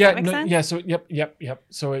 Does that make sense? Yeah. So yep.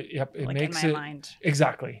 So it like makes in it my mind.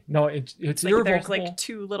 Exactly. No, it's like irrevocable. There's like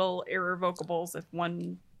two little irrevocables if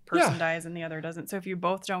one person dies and the other doesn't. So if you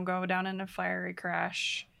both don't go down in a fiery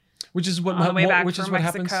crash, which is what on the way back which from is what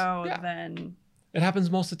Mexico, happens. Then it happens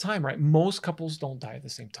most of the time, right? Most couples don't die at the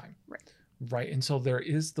same time. Right. And so there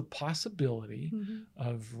is the possibility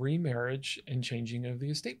of remarriage and changing of the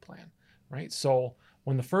estate plan, right? So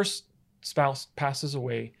when the first spouse passes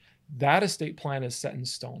away, that estate plan is set in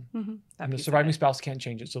stone. And the surviving spouse can't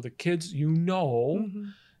change it. So the kids,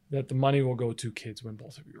 that the money will go to kids when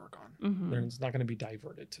both of you are gone. It's not going to be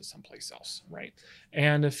diverted to someplace else, right?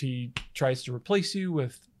 And if he tries to replace you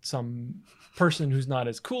with some person who's not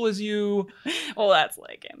as cool as you, well, that's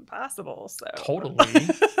like impossible. So totally.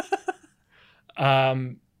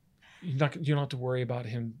 You don't have to worry about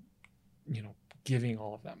him, giving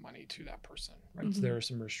all of that money to that person, right? So there are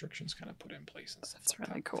some restrictions kind of put in place and stuff. That's like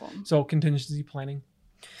really cool. So contingency planning.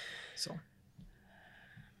 So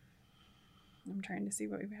I'm trying to see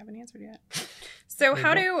what we haven't answered yet. So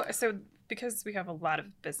because we have a lot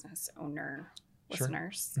of business owner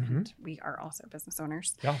listeners, and we are also business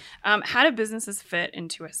owners. Yeah. How do businesses fit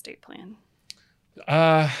into estate plan?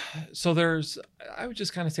 So I would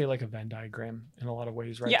just kind of say like a Venn diagram in a lot of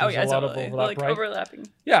ways, right? Yeah, there's a lot of overlap, like right? Overlapping.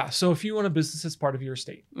 Yeah. So if you want a business as part of your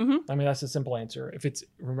estate, I mean, that's a simple answer.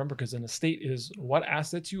 Remember, because an estate is what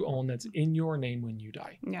assets you own that's in your name when you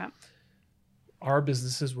die. Yeah. Our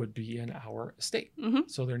businesses would be in our estate.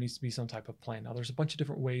 So there needs to be some type of plan. Now there's a bunch of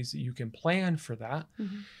different ways that you can plan for that.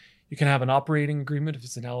 You can have an operating agreement if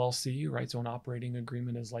it's an LLC, right? So an operating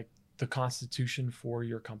agreement is like the constitution for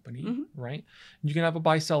your company, right? And you can have a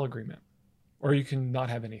buy-sell agreement, or you can not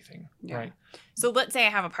have anything, right? So let's say I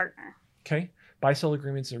have a partner. Okay. Buy-sell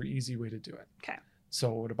agreements are an easy way to do it. Okay.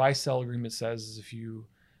 So what a buy-sell agreement says is if you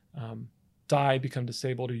die, become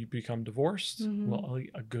disabled, or you become divorced, well,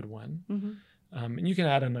 a good one. And you can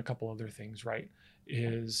add in a couple other things, right?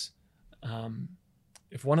 Is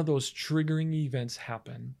if one of those triggering events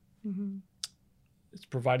happen, it's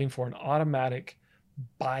providing for an automatic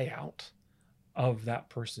buyout of that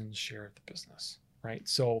person's share of the business, right?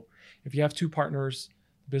 So if you have two partners,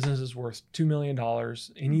 the business is worth $2 million.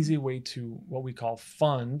 An easy way to what we call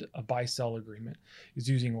fund a buy-sell agreement is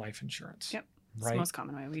using life insurance. Yep. It's right? the most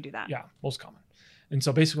common way we do that. Yeah, most common. And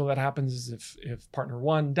so basically what happens is if partner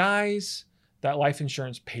one dies, that life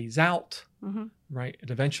insurance pays out, right?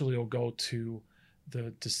 It eventually will go to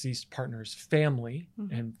the deceased partner's family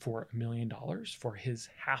and for $1 million for his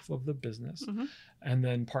half of the business. And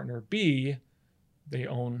then partner B, they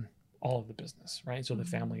own all of the business, right? So the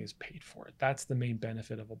family is paid for it. That's the main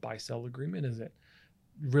benefit of a buy-sell agreement, is it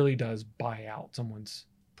really does buy out someone's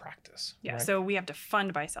practice. Yeah. Right? So we have to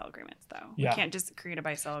fund buy-sell agreements, though. We can't just create a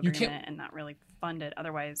buy-sell agreement and not really fund it.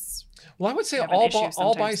 Otherwise, well, I would say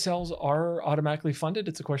all buy-sells are automatically funded.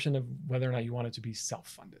 It's a question of whether or not you want it to be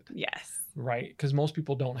self-funded. Yes. Right. Because most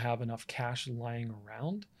people don't have enough cash lying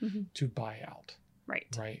around to buy out. Right.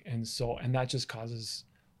 Right. And that just causes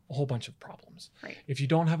a whole bunch of problems. Right. If you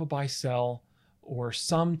don't have a buy-sell or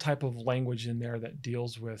some type of language in there that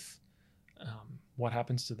deals with what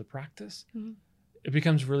happens to the practice, it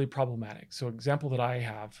becomes really problematic. So example that I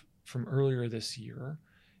have from earlier this year,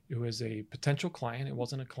 it was a potential client. It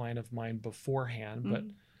wasn't a client of mine beforehand, but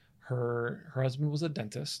her husband was a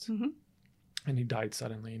dentist and he died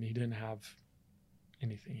suddenly and he didn't have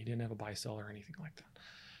anything. He didn't have a buy-sell or anything like that.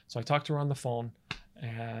 So I talked to her on the phone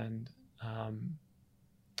and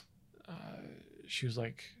she was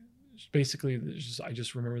like, basically, I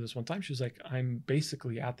just remember this one time. She was like, I'm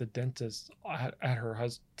basically at the dentist at her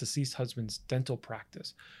deceased husband's dental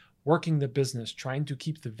practice, working the business, trying to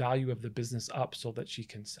keep the value of the business up so that she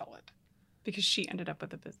can sell it. Because she ended up with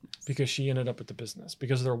the business.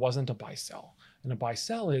 Because there wasn't a buy-sell. And a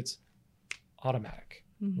buy-sell, it's automatic,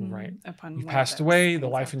 right? You passed away, the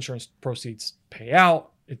life insurance proceeds pay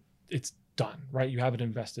out, it's done, right? You have an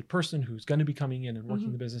invested person who's going to be coming in and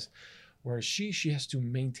working the business. Whereas she has to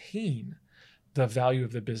maintain the value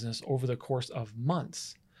of the business over the course of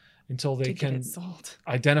months until they can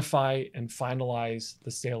identify and finalize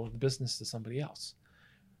the sale of the business to somebody else,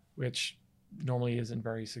 which normally isn't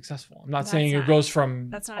very successful. I'm not saying it goes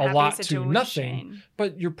from a lot to nothing,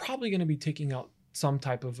 but you're probably going to be taking out some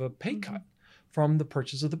type of a pay cut from the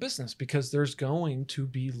purchase of the business because there's going to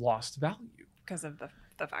be lost value. Because of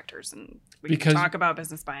the factors. And we can talk about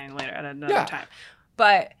business buying later at another time.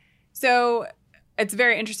 But so it's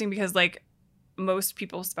very interesting because like most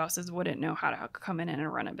people's spouses wouldn't know how to come in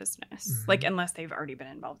and run a business, like unless they've already been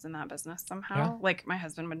involved in that business somehow. Yeah. Like my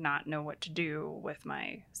husband would not know what to do with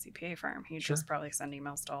my CPA firm. He'd just probably send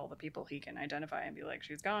emails to all the people he can identify and be like,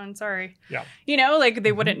 she's gone, sorry. Yeah. You know, like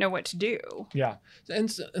they wouldn't know what to do. Yeah. And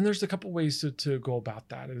there's a couple ways to go about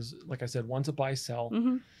that. Is, like I said, one's a buy sell.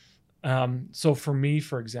 So for me,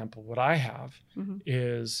 for example, what I have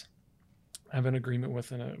is I have an agreement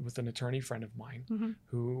with an attorney friend of mine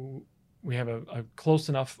who we have a close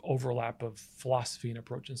enough overlap of philosophy and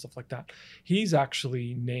approach and stuff like that. He's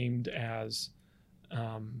actually named as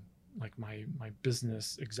like my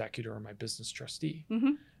business executor or my business trustee.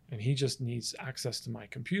 And he just needs access to my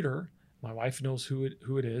computer. My wife knows who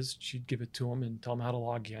it is. She'd give it to him and tell him how to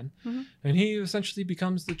log in. And he essentially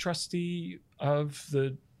becomes the trustee of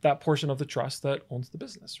that portion of the trust that owns the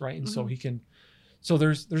business, right? And so he can, so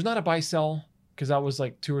there's not a buy sell, because that was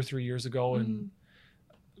like 2 or 3 years ago, and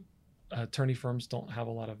attorney firms don't have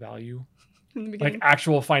a lot of value, like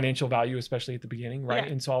actual financial value, especially at the beginning, right?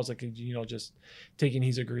 Yeah. And so I was like, just taking,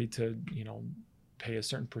 he's agreed to, pay a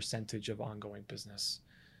certain percentage of ongoing business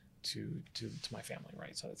to my family,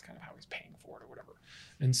 right? So that's kind of how he's paying for it or whatever.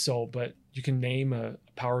 And so, but you can name a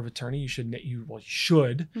power of attorney. You should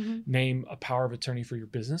name a power of attorney for your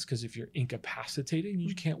business, because if you're incapacitated and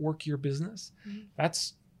you can't work your business,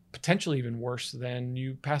 that's potentially even worse than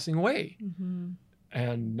you passing away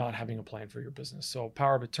and not having a plan for your business. So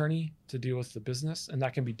power of attorney to deal with the business, and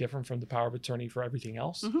that can be different from the power of attorney for everything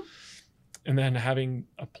else. And then having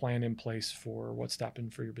a plan in place for what's to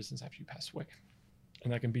happen for your business after you pass away.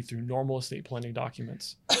 And that can be through normal estate planning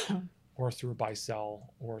documents or through a buy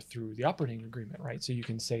sell or through the operating agreement, right? So you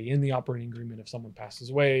can say in the operating agreement, if someone passes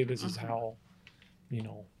away, this is how,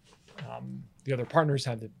 the other partners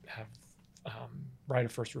have right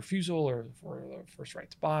of first refusal or for the first right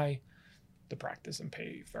to buy the practice and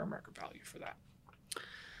pay fair market value for that.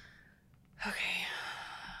 Okay.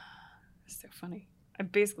 So funny.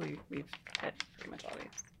 We've hit pretty much all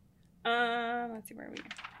these. Let's see where we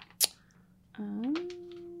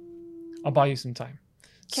I'll buy you some time.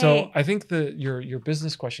 Okay. So I think your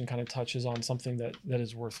business question kind of touches on something that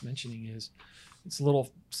is worth mentioning. It's a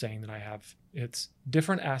little saying that I have. It's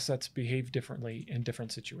different assets behave differently in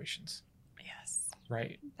different situations. Yes.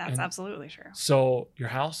 Right. That's absolutely true. So your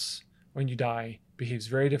house, when you die, behaves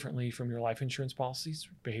very differently from your life insurance policies,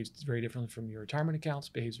 behaves very differently from your retirement accounts,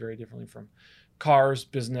 behaves very differently from cars,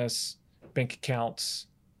 business, bank accounts,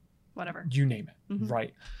 whatever. You name it.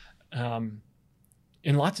 Right.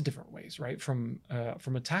 In lots of different ways, right? From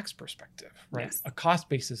a tax perspective, right? Yes. A cost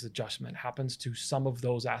basis adjustment happens to some of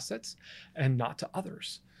those assets and not to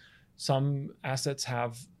others. Some assets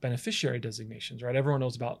have beneficiary designations, right? Everyone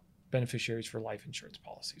knows about beneficiaries for life insurance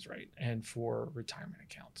policies, right? And for retirement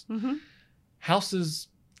accounts. Houses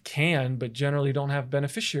can, but generally don't have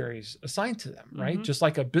beneficiaries assigned to them, right? Just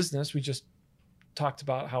like a business, we just talked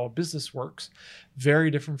about how a business works,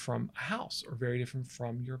 very different from a house, or very different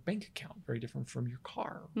from your bank account, very different from your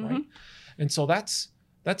car, right? And so that's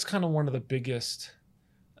kind of one of the biggest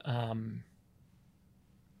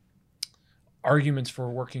arguments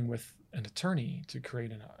for working with an attorney to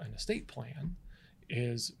create an estate plan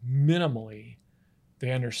is minimally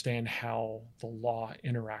they understand how the law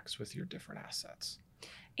interacts with your different assets.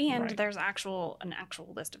 And there's an actual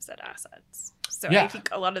list of said assets. So I think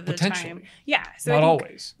a lot of the time, so not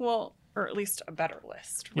always. Well, or at least a better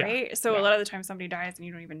list, right? So a lot of the time somebody dies and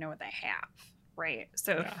you don't even know what they have, right?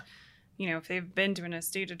 So if they've been to an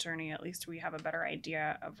estate attorney, at least we have a better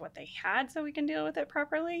idea of what they had, so we can deal with it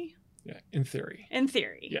properly. Yeah, in theory.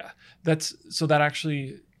 Yeah, that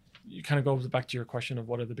actually. You kind of goes back to your question of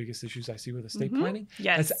what are the biggest issues I see with estate planning.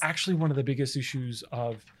 Yes. That's actually one of the biggest issues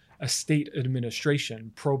of estate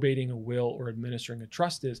administration, probating a will or administering a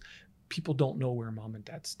trust is people don't know where mom and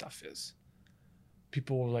dad's stuff is.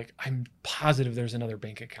 People are like, I'm positive there's another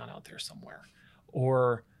bank account out there somewhere.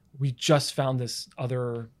 Or we just found this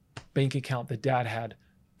other bank account that dad had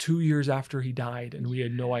 2 years after he died and we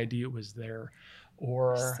had no idea it was there.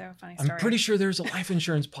 Or so funny story. I'm pretty sure there's a life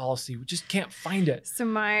insurance policy. We just can't find it.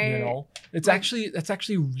 So that's actually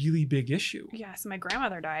a really big issue. Yeah. So my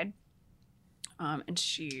grandmother died, and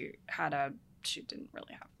she didn't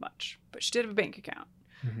really have much, but she did have a bank account.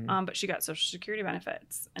 But she got Social Security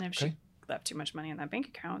benefits, and if she left too much money in that bank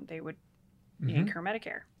account, they would yank her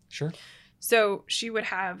Medicare. Sure. So she would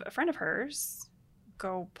have a friend of hers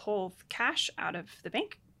go pull cash out of the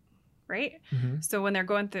bank. Right. So when they're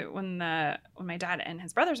going through, when my dad and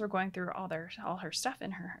his brothers were going through all her stuff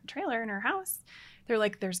in her trailer in her house, they're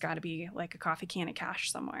like, there's got to be like a coffee can of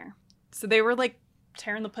cash somewhere. So they were like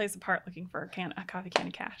tearing the place apart looking for a coffee can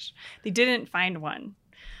of cash. They didn't find one,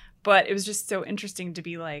 But it was just so interesting to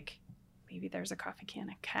be like, maybe there's a coffee can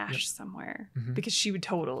of cash somewhere, because she would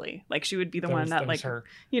totally, like, she would be the one that like, her.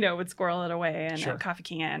 Would squirrel it away in a coffee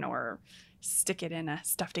can or stick it in a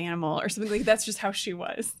stuffed animal or something. Like, that's just how she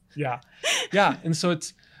was. Yeah. And so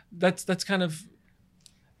that's kind of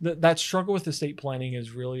that struggle with estate planning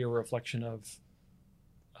is really a reflection of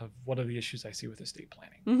what are the issues I see with estate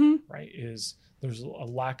planning, right? Is there's a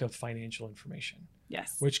lack of financial information.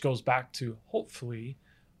 Yes. Which goes back to, hopefully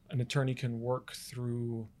an attorney can work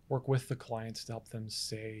with the clients to help them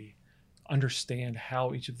understand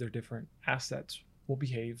how each of their different assets will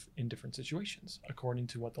behave in different situations according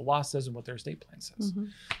to what the law says and what their estate plan says.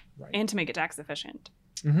 Right. And to make it tax efficient.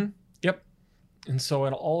 Yep. And so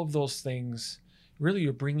in all of those things, really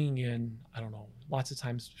you're bringing in, I don't know, lots of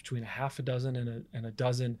times between a half a dozen and a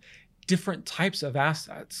dozen different types of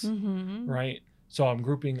assets, right? So I'm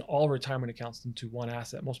grouping all retirement accounts into one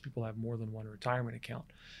asset. Most people have more than one retirement account,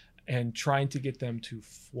 and trying to get them to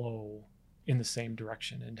flow in the same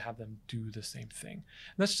direction and have them do the same thing.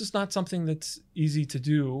 And that's just not something that's easy to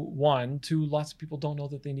do. One, two, lots of people don't know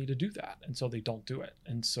that they need to do that. And so they don't do it.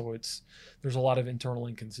 And so there's a lot of internal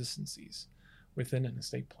inconsistencies within an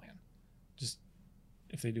estate plan, just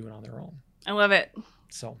if they do it on their own. I love it.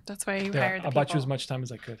 So that's why you hire the people. I bought you as much time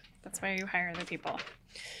as I could. That's why you hire the people.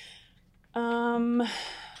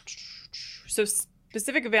 So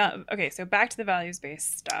specific about, okay, so back to the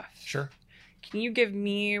values-based stuff. Sure. Can you give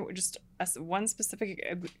me just one specific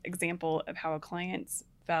example of how a client's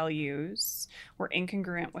values were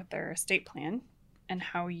incongruent with their estate plan and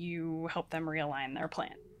how you help them realign their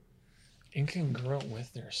plan? Incongruent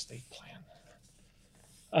with their estate plan.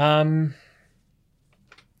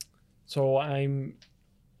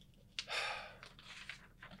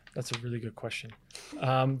 That's a really good question.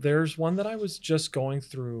 There's one that I was just going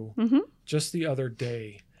through just the other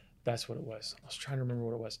day. That's what it was. I was trying to remember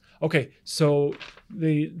what it was. Okay, so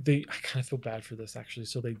I kind of feel bad for this actually.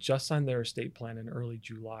 So they just signed their estate plan in early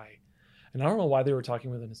July. And I don't know why they were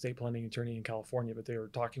talking with an estate planning attorney in California, but they were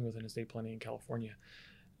talking with an estate planning in California.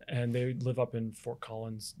 And they live up in Fort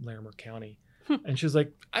Collins, Larimer County. And she's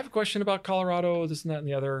like, I have a question about Colorado, this and that and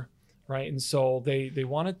the other, right? And so they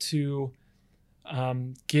wanted to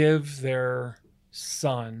give their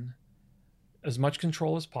son as much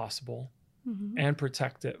control as possible and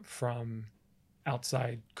protect it from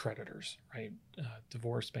outside creditors, right?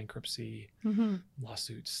 Divorce, bankruptcy,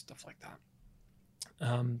 lawsuits, stuff like that.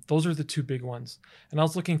 Those are the two big ones. And I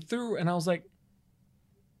was looking through and I was like,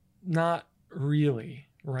 not really,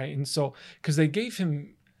 right? And so, because they gave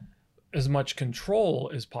him as much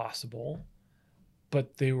control as possible,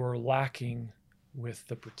 but they were lacking with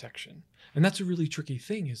the protection. And that's a really tricky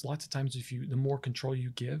thing, is lots of times the more control you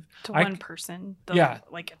give to one person,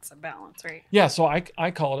 like it's a balance, right? Yeah. So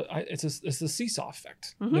I call it, it's the seesaw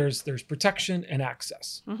effect. There's protection and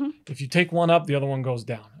access. If you take one up, the other one goes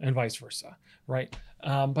down, and vice versa. Right.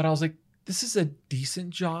 But I was like, this is a decent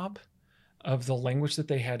job of the language that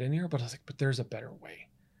they had in here, but I was like, but there's a better way.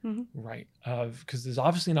 Right. Because there's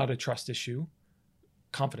obviously not a trust issue.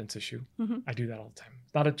 Confidence issue. I do that all the time.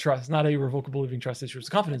 Not a revocable living trust issue. It's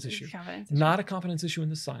a confidence issue. Not a confidence issue in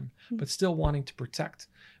the son, but still wanting to protect.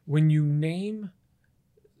 When you name,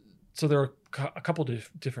 so there are a couple of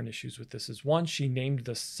different issues with this. Is one, she named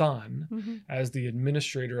the son as the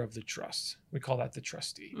administrator of the trust. We call that the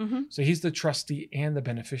trustee. So he's the trustee and the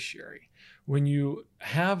beneficiary. When you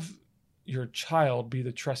have your child be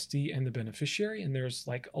the trustee and the beneficiary, and there's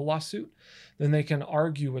like a lawsuit, then they can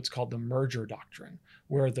argue what's called the merger doctrine,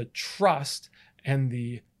 where the trust and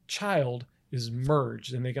the child is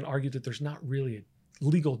merged, and they can argue that there's not really a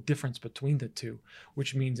legal difference between the two,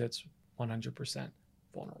 which means it's 100%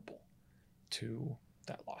 vulnerable to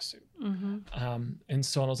that lawsuit. And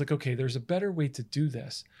so I was like, okay, there's a better way to do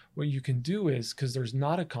this. What you can do is, because there's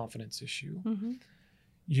not a confidence issue,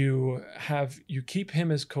 you keep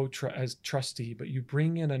him as trustee, but you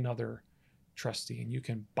bring in another trustee, and you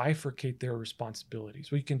can bifurcate their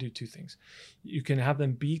responsibilities. Well, you can do two things. You can have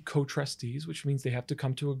them be co-trustees, which means they have to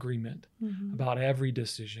come to agreement about every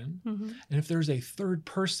decision. And if there's a third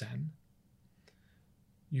person,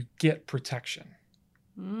 you get protection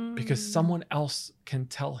because someone else can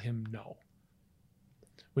tell him no,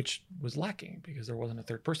 which was lacking because there wasn't a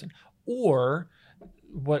third person. Or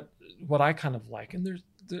what I kind of like, and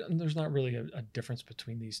there's not really a difference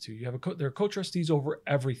between these two. You have they're co-trustees over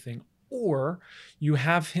everything, or you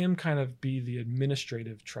have him kind of be the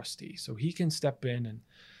administrative trustee, so he can step in and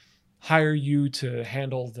hire you to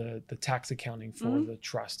handle the tax accounting for the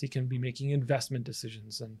trust. He can be making investment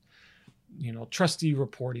decisions and trustee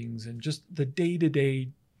reportings and just the day-to-day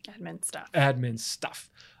admin stuff.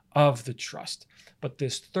 of the trust. But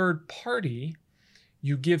this third party,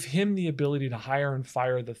 you give him the ability to hire and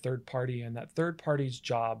fire the third party, and that third party's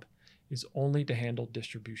job is only to handle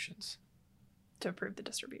distributions. To approve the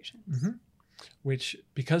distributions. Mm-hmm. Which,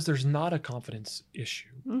 because there's not a confidence issue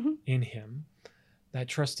in him, that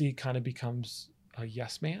trustee kind of becomes a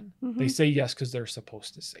yes man. They say yes because they're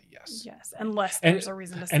supposed to say yes. Yes, unless there's a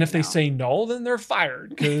reason to say no. And if they say no, then they're fired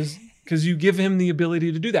because you give him the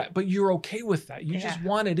ability to do that. But you're okay with that. You just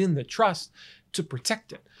want it in the trust to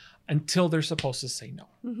protect it until they're supposed to say no.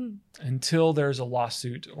 Until there's a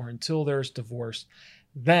lawsuit or until there's divorce,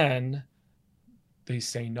 then they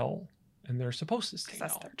say no. And they're supposed to say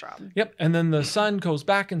that's no. their job. Yep. And then the son goes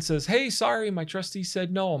back and says, hey, sorry, my trustee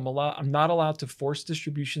said no. I'm not allowed to force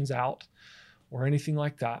distributions out or anything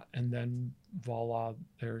like that. And then voila,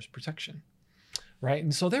 there's protection. Right.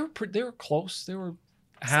 And so they were close. They were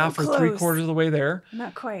half or 3/4 of the way there.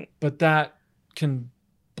 Not quite. But that can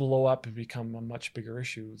blow up and become a much bigger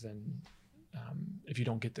issue than if you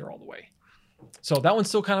don't get there all the way. So that one's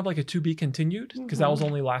still kind of like a to be continued because that was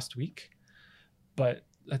only last week. But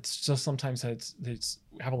that's just sometimes it's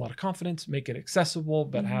have a lot of confidence, make it accessible,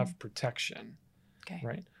 but have protection. Okay.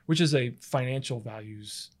 Right. Which is a financial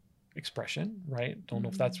values expression, right? Don't know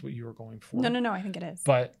if that's what you were going for. No, I think it is.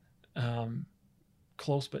 But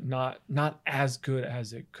close, but not as good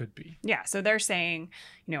as it could be. Yeah. So they're saying,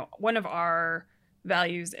 one of our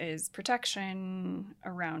values is protection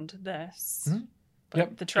around this.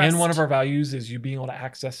 Yep. The trust. And one of our values is you being able to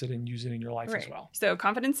access it and use it in your life as well. So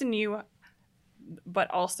confidence in you, but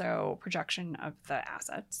also projection of the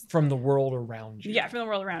assets. From the world around you. Yeah, from the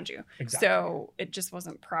world around you. Exactly. So it just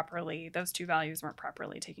wasn't properly, those two values weren't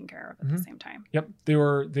properly taken care of at the same time. Yep. They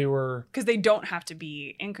were. Because they don't have to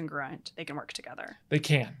be incongruent. They can work together. They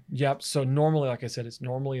can. Yep. So normally, like I said, it's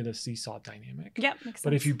normally the seesaw dynamic. Yep. Makes sense.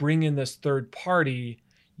 But if you bring in this third party,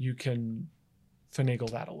 you can finagle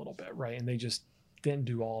that a little bit, right? And they just didn't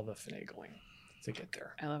do all the finagling to get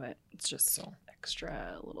there. I love it. It's just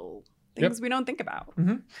extra little things we don't think about.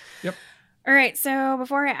 Yep. All right. So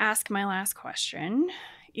before I ask my last question,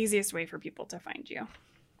 easiest way for people to find you.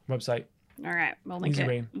 Website. All right. We'll link Easy it.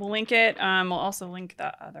 way. We'll link it. We'll also link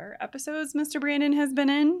the other episodes Mr. Brandon has been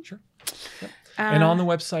in. Sure. Yep. And on the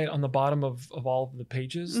website, on the bottom of all of the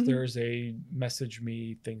pages, there's a message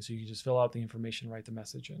me thing. So you can just fill out the information, write the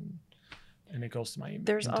message, and it goes to my email.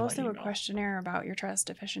 There's also a questionnaire about your trust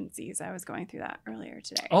deficiencies. I was going through that earlier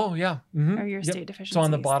today. Oh, yeah. Or your state deficiencies. So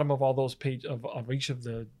on the bottom of all those pages, of each of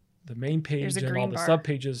the main page and all the sub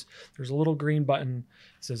pages, there's a little green button.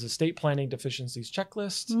 It says estate planning deficiencies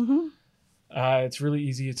checklist. It's really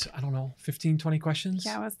easy. It's, 15, 20 questions.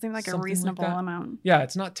 Yeah, it seemed like a reasonable amount. Yeah,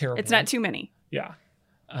 it's not terrible. It's not too many. Yeah.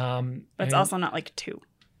 But it's also not like 2.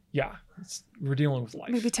 Yeah. We're dealing with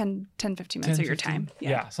life. Maybe 10, 15 minutes of your time.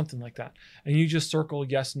 Yeah, something like that. And you just circle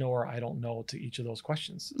yes, no, or I don't know to each of those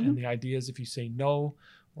questions. And the idea is if you say no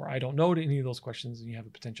or I don't know to any of those questions, then you have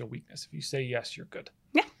a potential weakness. If you say yes, you're good.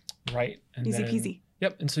 Yeah. Right? And easy peasy.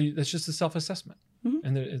 Yep. And so that's just a self-assessment.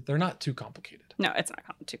 And they're not too complicated. No, it's not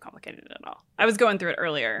too complicated at all. I was going through it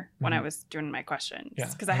earlier when I was doing my questions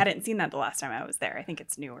because I hadn't seen that the last time I was there. I think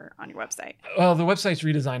it's newer on your website. Well, the website's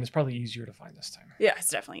redesign is probably easier to find this time. Yeah,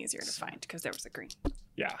 it's definitely easier to find because there was a green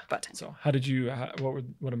button. So how did you,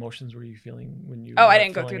 what emotions were you feeling when you I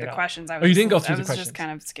didn't go through the questions. You didn't go through the questions. I was just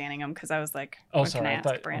kind of scanning them because I was like, what can I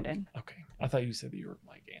ask Brandon? Okay. I thought you said that you were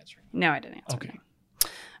like answering. No, I didn't answer. Okay.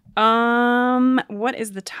 What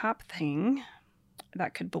is the top thing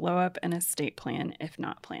that could blow up an estate plan if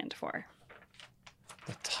not planned for?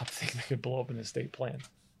 The top thing that could blow up an estate plan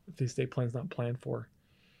if the estate plan's not planned for.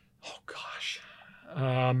 Oh gosh.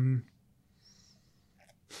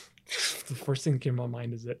 The first thing that came to my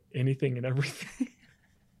mind is that anything and everything.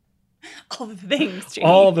 All the things, Jamie.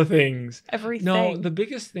 All the things. Everything. No, the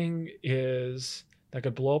biggest thing is that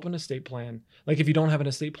could blow up an estate plan. Like if you don't have an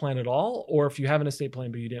estate plan at all, or if you have an estate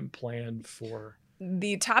plan but you didn't plan for.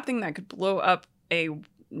 The top thing that could blow up a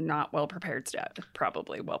not well-prepared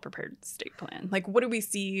probably well-prepared estate plan. Like what do we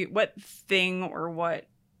see? What thing or what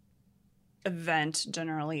event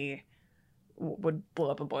generally would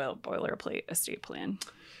blow up a boilerplate estate plan?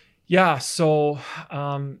 Yeah. So,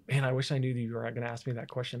 man, I wish I knew that you were going to ask me that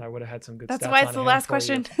question. I would have had some good stats. That's why it's the last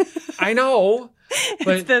question. I know.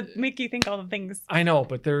 But it's to make you think all the things. I know,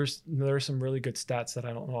 but there's some really good stats that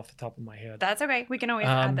I don't know off the top of my head. That's okay. We can always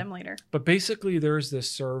add them later. But basically, there's this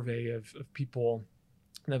survey of people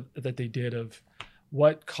that they did of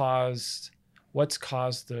what are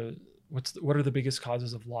the biggest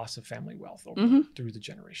causes of loss of family wealth through the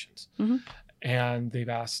generations. And they've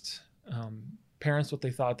asked parents what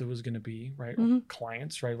they thought that was going to be, right? Mm-hmm.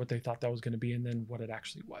 Clients, right? What they thought that was going to be, and then what it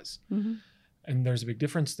actually was. Mm-hmm. And there's a big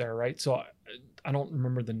difference there, right? So I don't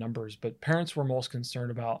remember the numbers, but parents were most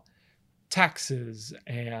concerned about taxes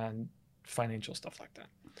and financial stuff like that.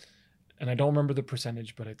 And I don't remember the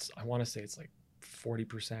percentage, but I want to say it's like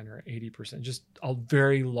 40% or 80%, just a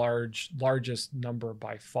very largest number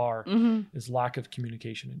by far is lack of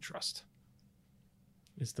communication and trust.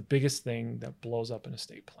 It's the biggest thing that blows up an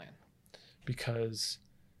estate plan, because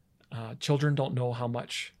children don't know how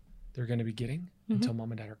much they're going to be getting until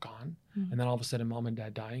mom and dad are gone. And then all of a sudden mom and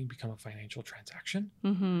dad dying become a financial transaction,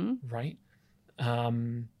 right?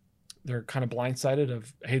 They're kind of blindsided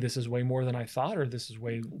of, hey, this is way more than I thought, or this is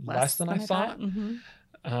way less than I thought.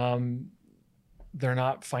 They're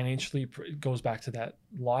not financially, it goes back to that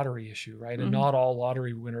lottery issue, right? And not all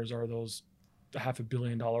lottery winners are those $500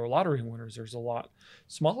 million lottery winners. There's a lot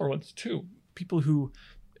smaller ones too. People who,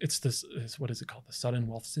 it's this, what is it called? The sudden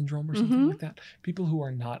wealth syndrome or something like that. People who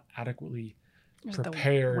are not adequately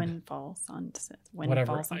prepared. Windfall,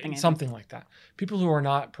 whatever, something like that. People who are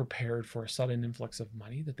not prepared for a sudden influx of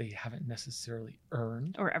money that they haven't necessarily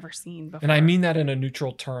earned or ever seen before. And I mean that in a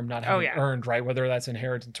neutral term, not having earned, right? Whether that's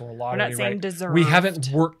inheritance or lottery, we're not saying deserved. We haven't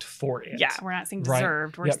worked for it. Yeah, we're not saying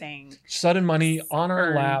deserved. We're saying sudden money on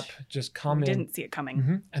our lap, just come in. Didn't see it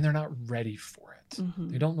coming. And they're not ready for it.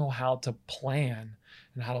 They don't know how to plan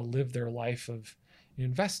and how to live their life of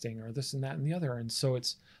investing or this and that and the other. And so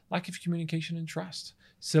it's lack of communication and trust.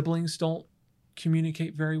 Siblings don't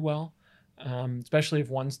communicate very well, especially if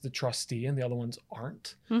one's the trustee and the other ones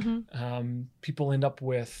aren't. People end up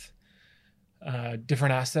with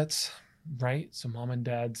different assets, right? So mom and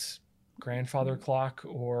dad's grandfather clock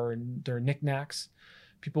or their knickknacks.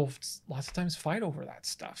 People lots of times fight over that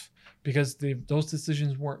stuff because those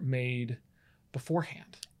decisions weren't made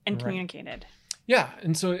beforehand. And communicated. Yeah.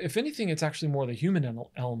 And so if anything, it's actually more the human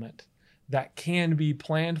element that can be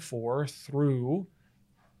planned for through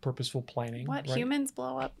purposeful planning. What, right? Humans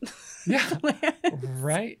blow up? Yeah.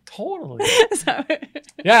 Right. Totally.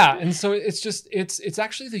 Yeah. And so it's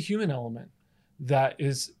actually the human element that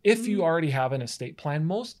is, if you already have an estate plan,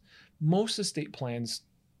 most estate plans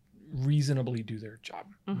reasonably do their job,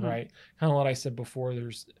 right? Kind of what I said before,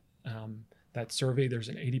 there's that survey, there's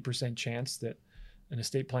an 80% chance that an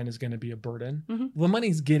estate plan is going to be a burden. The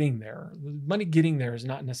money's getting there. The money getting there is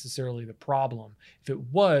not necessarily the problem. If it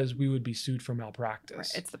was, we would be sued for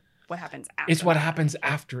malpractice. Right. It's what happens after. It's what happens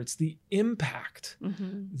after. It's the impact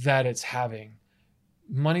that it's having.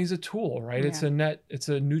 Money's a tool, right? Yeah. It's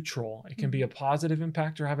a neutral. It can be a positive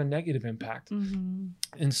impact or have a negative impact. And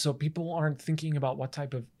so people aren't thinking about what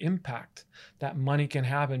type of impact that money can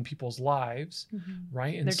have in people's lives,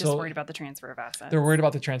 right? And they're just worried about the transfer of assets. They're worried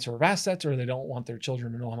about the transfer of assets, or they don't want their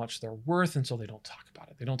children to know how much they're worth, and so they don't talk about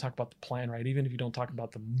it. They don't talk about the plan, right? Even if you don't talk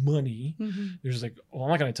about the money, they're just like, well, I'm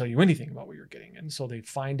not going to tell you anything about what you're getting. And so they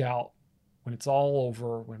find out when it's all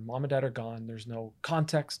over, when mom and dad are gone, there's no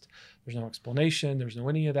context, there's no explanation, there's no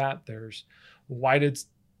any of that. There's why did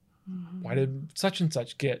such and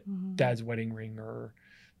such get dad's wedding ring, or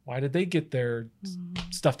why did they get their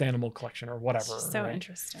stuffed animal collection or whatever. It's so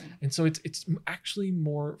interesting. And so it's actually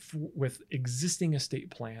more with existing estate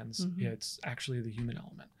plans, it's actually the human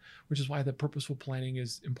element, which is why the purposeful planning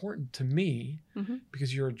is important to me,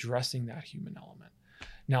 because you're addressing that human element.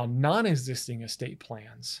 Now, non-existing estate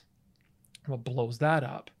plans, what blows that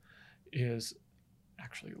up is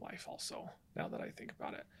actually life also, now that I think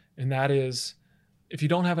about it. And that is, if you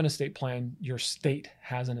don't have an estate plan, your state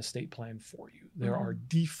has an estate plan for you. There are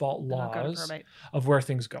default laws of where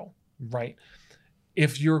things go, right?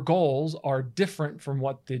 If your goals are different from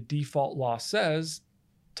what the default law says,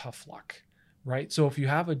 tough luck, right? So if you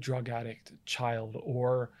have a drug addict child,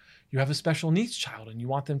 or you have a special needs child and you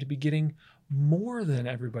want them to be getting more than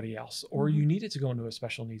everybody else, or you need it to go into a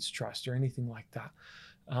special needs trust or anything like that.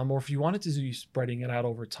 Or if you wanted to be spreading it out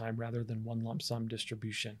over time rather than one lump sum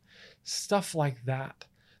distribution, stuff like that,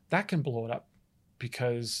 that can blow it up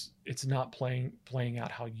because it's not playing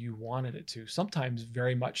out how you wanted it to. Sometimes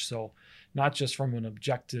very much so, not just from an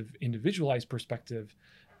objective, individualized perspective,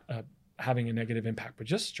 having a negative impact, but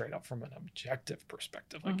just straight up from an objective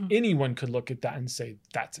perspective. Like anyone could look at that and say,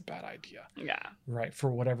 that's a bad idea. Yeah. Right.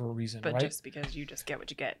 For whatever reason. But right? just because you just get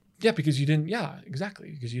what you get. Yeah. Because you didn't. Yeah,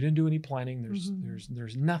 exactly. Because you didn't do any planning.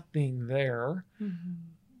 There's nothing there.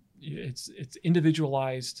 It's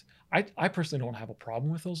individualized. I personally don't have a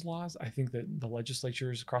problem with those laws. I think that the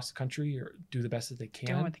legislatures across the country do the best that they can.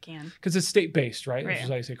 Doing what they can. Because it's state-based, right?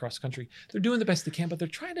 As I say, across the country. They're doing the best they can, but they're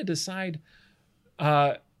trying to decide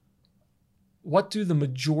what do the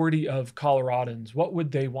majority of Coloradans, what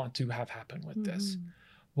would they want to have happen with this?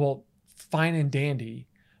 Well, fine and dandy.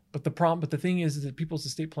 But the thing is that people's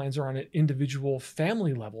estate plans are on an individual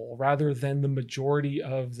family level rather than the majority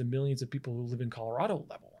of the millions of people who live in Colorado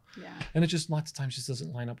level. Yeah. And it just lots of times just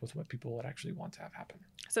doesn't line up with what people would actually want to have happen.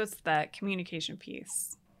 So it's that communication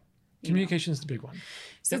piece. Communication is the big one.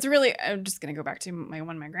 So it's really, I'm just going to go back to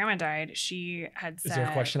when my grandma died. She had said. Is there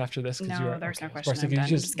a question after this? No, there's no question. I'm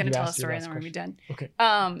just going to tell a story and then we'll be done. Okay.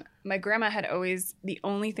 My grandma had always, the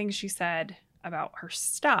only thing she said about her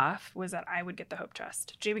stuff was that I would get the Hope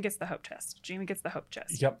Chest. Jamie gets the Hope Chest. Jamie gets the Hope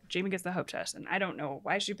Chest. Yep. Jamie gets the Hope Chest. And I don't know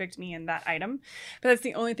why she picked me in that item, but that's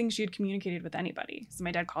the only thing she had communicated with anybody. So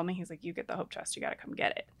my dad called me. He's like, you get the Hope Chest. You got to come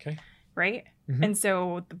get it. Okay. Right? Mm-hmm. And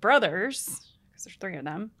so the brothers, because there's 3 of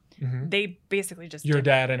them, mm-hmm. they basically just your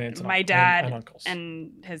dad and aunts, my dad and uncles,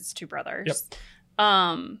 and his 2 brothers.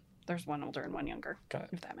 Yep. There's one older and one younger. Got it.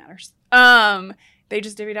 If that matters. They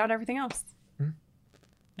just divvied out everything else. Mm-hmm.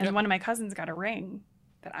 And Yep. one of my cousins got a ring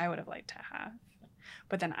that I would have liked to have,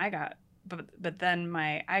 but then I got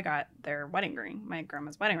their wedding ring, my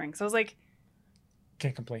grandma's wedding ring. So I was like,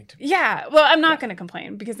 can't complain too. Yeah, well, I'm not going to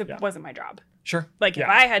complain because it wasn't my job. Sure. Like if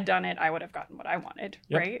I had done it, I would have gotten what I wanted,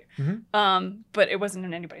 Yep. right? Mm-hmm. But it wasn't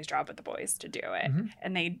in anybody's job but the boys to do it, Mm-hmm.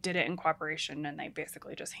 and they did it in cooperation, and they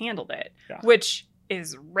basically just handled it, Yeah. which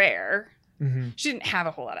is rare. Mm-hmm. She didn't have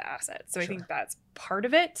a whole lot of assets, so I Sure. think that's part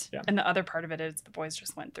of it. Yeah. And the other part of it is the boys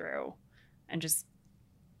just went through and just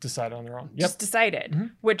Decide on their own. just decided, Mm-hmm.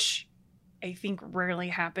 which I think rarely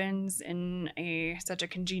happens in such a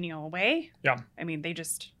congenial way. Yeah. I mean, there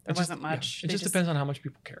wasn't much. Yeah. It just depends on how much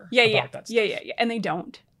people care. Yeah, about that stuff. yeah. And they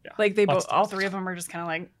don't. Yeah. Like they Lots both, of all times. 3 of them are just kind of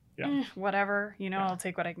like, Yeah. whatever, Yeah. I'll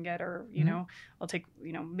take what I can get, or, Mhm. I'll take,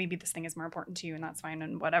 maybe this thing is more important to you and that's fine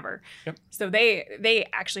and whatever. Yep. So they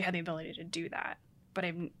actually had the ability to do that. But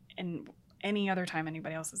in any other time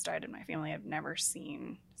anybody else has died in my family, I've never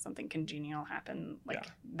seen something congenial happen like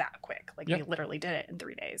that quick. Like Yep. they literally did it in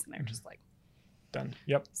 3 days and they're Mhm. just like, Done.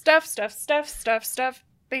 Yep. stuff,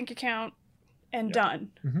 bank account, and Yep.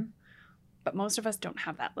 done. Mm-hmm. But most of us don't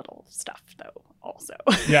have that little stuff though also.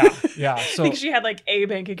 Yeah. Yeah. I So think she had like a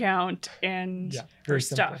bank account and very her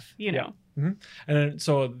simple. stuff, you know. Mm-hmm. And then,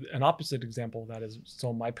 so an opposite example of that is,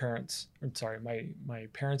 so my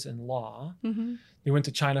parents-in-law, Mm-hmm. they went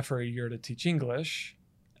to China for a year to teach English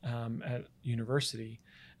at university.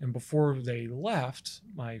 And before they left,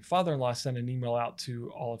 my father-in-law sent an email out to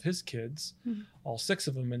all of his kids, Mhm. all 6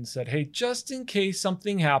 of them, and said, hey, just in case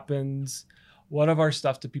something happens, what of our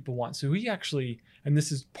stuff do people want? So he actually, and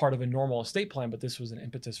this is part of a normal estate plan, but this was an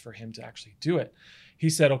impetus for him to actually do it. He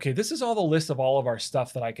said, okay, this is all the list of all of our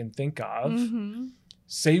stuff that I can think of. Mm-hmm.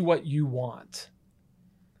 Say what you want.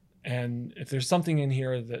 And if there's something in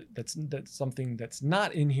here that's something that's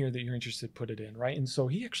not in here that you're interested, put it in, right? And so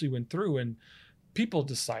he actually went through and people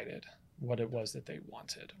decided what it was that they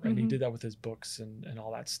wanted, right? Mm-hmm. He did that with his books and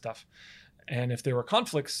all that stuff. And if there were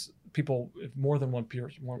conflicts, if more than one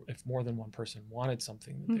person wanted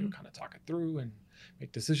something, that they would kind of talk it through and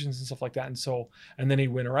make decisions and stuff like that. And then he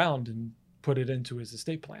went around and put it into his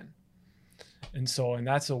estate plan. And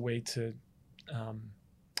that's a way to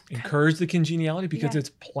encourage the congeniality, because it's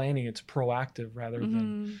planning, it's proactive rather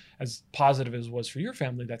than, as positive as was for your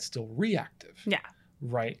family, that's still reactive. Yeah.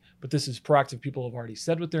 Right. But this is proactive. People have already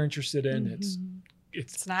said what they're interested in. Mm-hmm.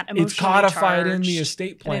 It's not emotionally it's codified charged, in the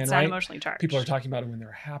estate plan, and it's right? not emotionally charged. People are talking about it when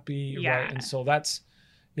they're happy, Yeah. right? And so that's,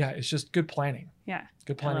 it's just good planning. Yeah.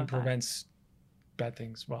 Good planning love that. prevents bad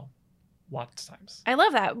things. Well, lots of times. I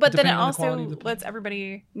love that. But then it Depending on the quality also of the plan. lets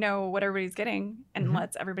everybody know what everybody's getting, and Mhm.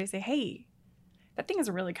 lets everybody say, hey, that thing is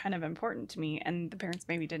really kind of important to me. And the parents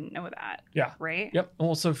maybe didn't know that. Yeah. Right? Yep.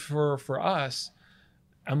 Also for us,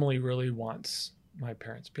 Emily really wants my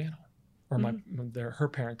parents' piano, or her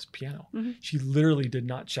parents' piano. Mhm. She literally did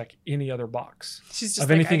not check any other box She's just of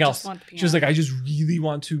like, anything I else. just want the She was piano. like, I just really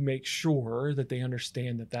want to make sure that they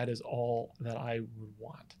understand that is all that I would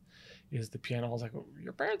want, is the piano. I was like, well,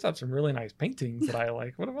 your parents have some really nice paintings that I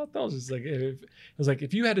like. What about those? It's like,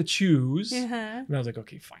 if you had to choose, Uh-huh. and I was like,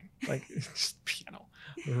 okay, fine. Like, it's just piano.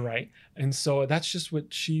 Right. And so that's just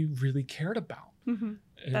what she really cared about. Mhm.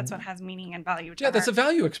 And That's what has meaning and value to yeah, her. that's a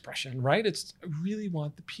value expression, right? It's, I really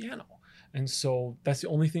want the piano. And so that's the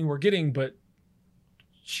only thing we're getting, but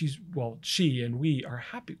she and we are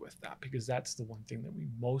happy with that, because that's the one thing that we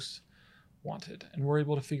most wanted. And we're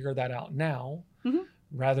able to figure that out now, Mhm.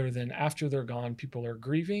 rather than after they're gone, people are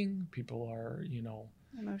grieving, people are,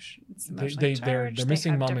 It's they're emotionally charged.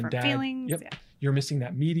 missing have mom and different dad. Feelings. Yep. Yeah. You're missing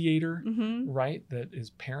that mediator, Mm-hmm. right? That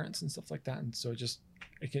is parents and stuff like that. And so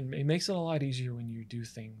it makes it a lot easier when you do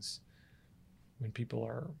things when people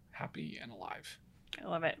are happy and alive. I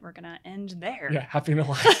love it. We're going to end there. Yeah, happy and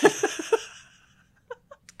alive.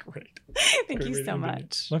 Great. Thank you so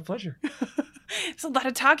much. My pleasure. It's a lot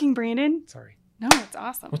of talking, Brandon. Sorry. No, it's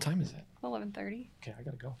awesome. What time is it? 11:30. Okay, I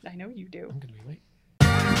gotta go. I know you do. I'm gonna be late.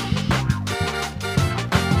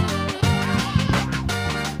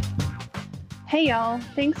 Hey y'all,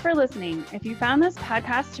 thanks for listening. If you found this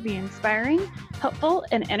podcast to be inspiring, helpful,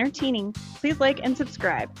 and entertaining, please like and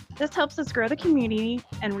subscribe. This helps us grow the community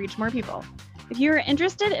and reach more people. If you are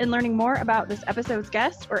interested in learning more about this episode's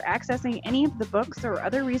guest or accessing any of the books or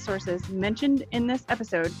other resources mentioned in this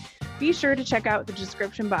episode, be sure to check out the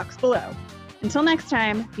description box below. Until next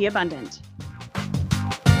time, be abundant.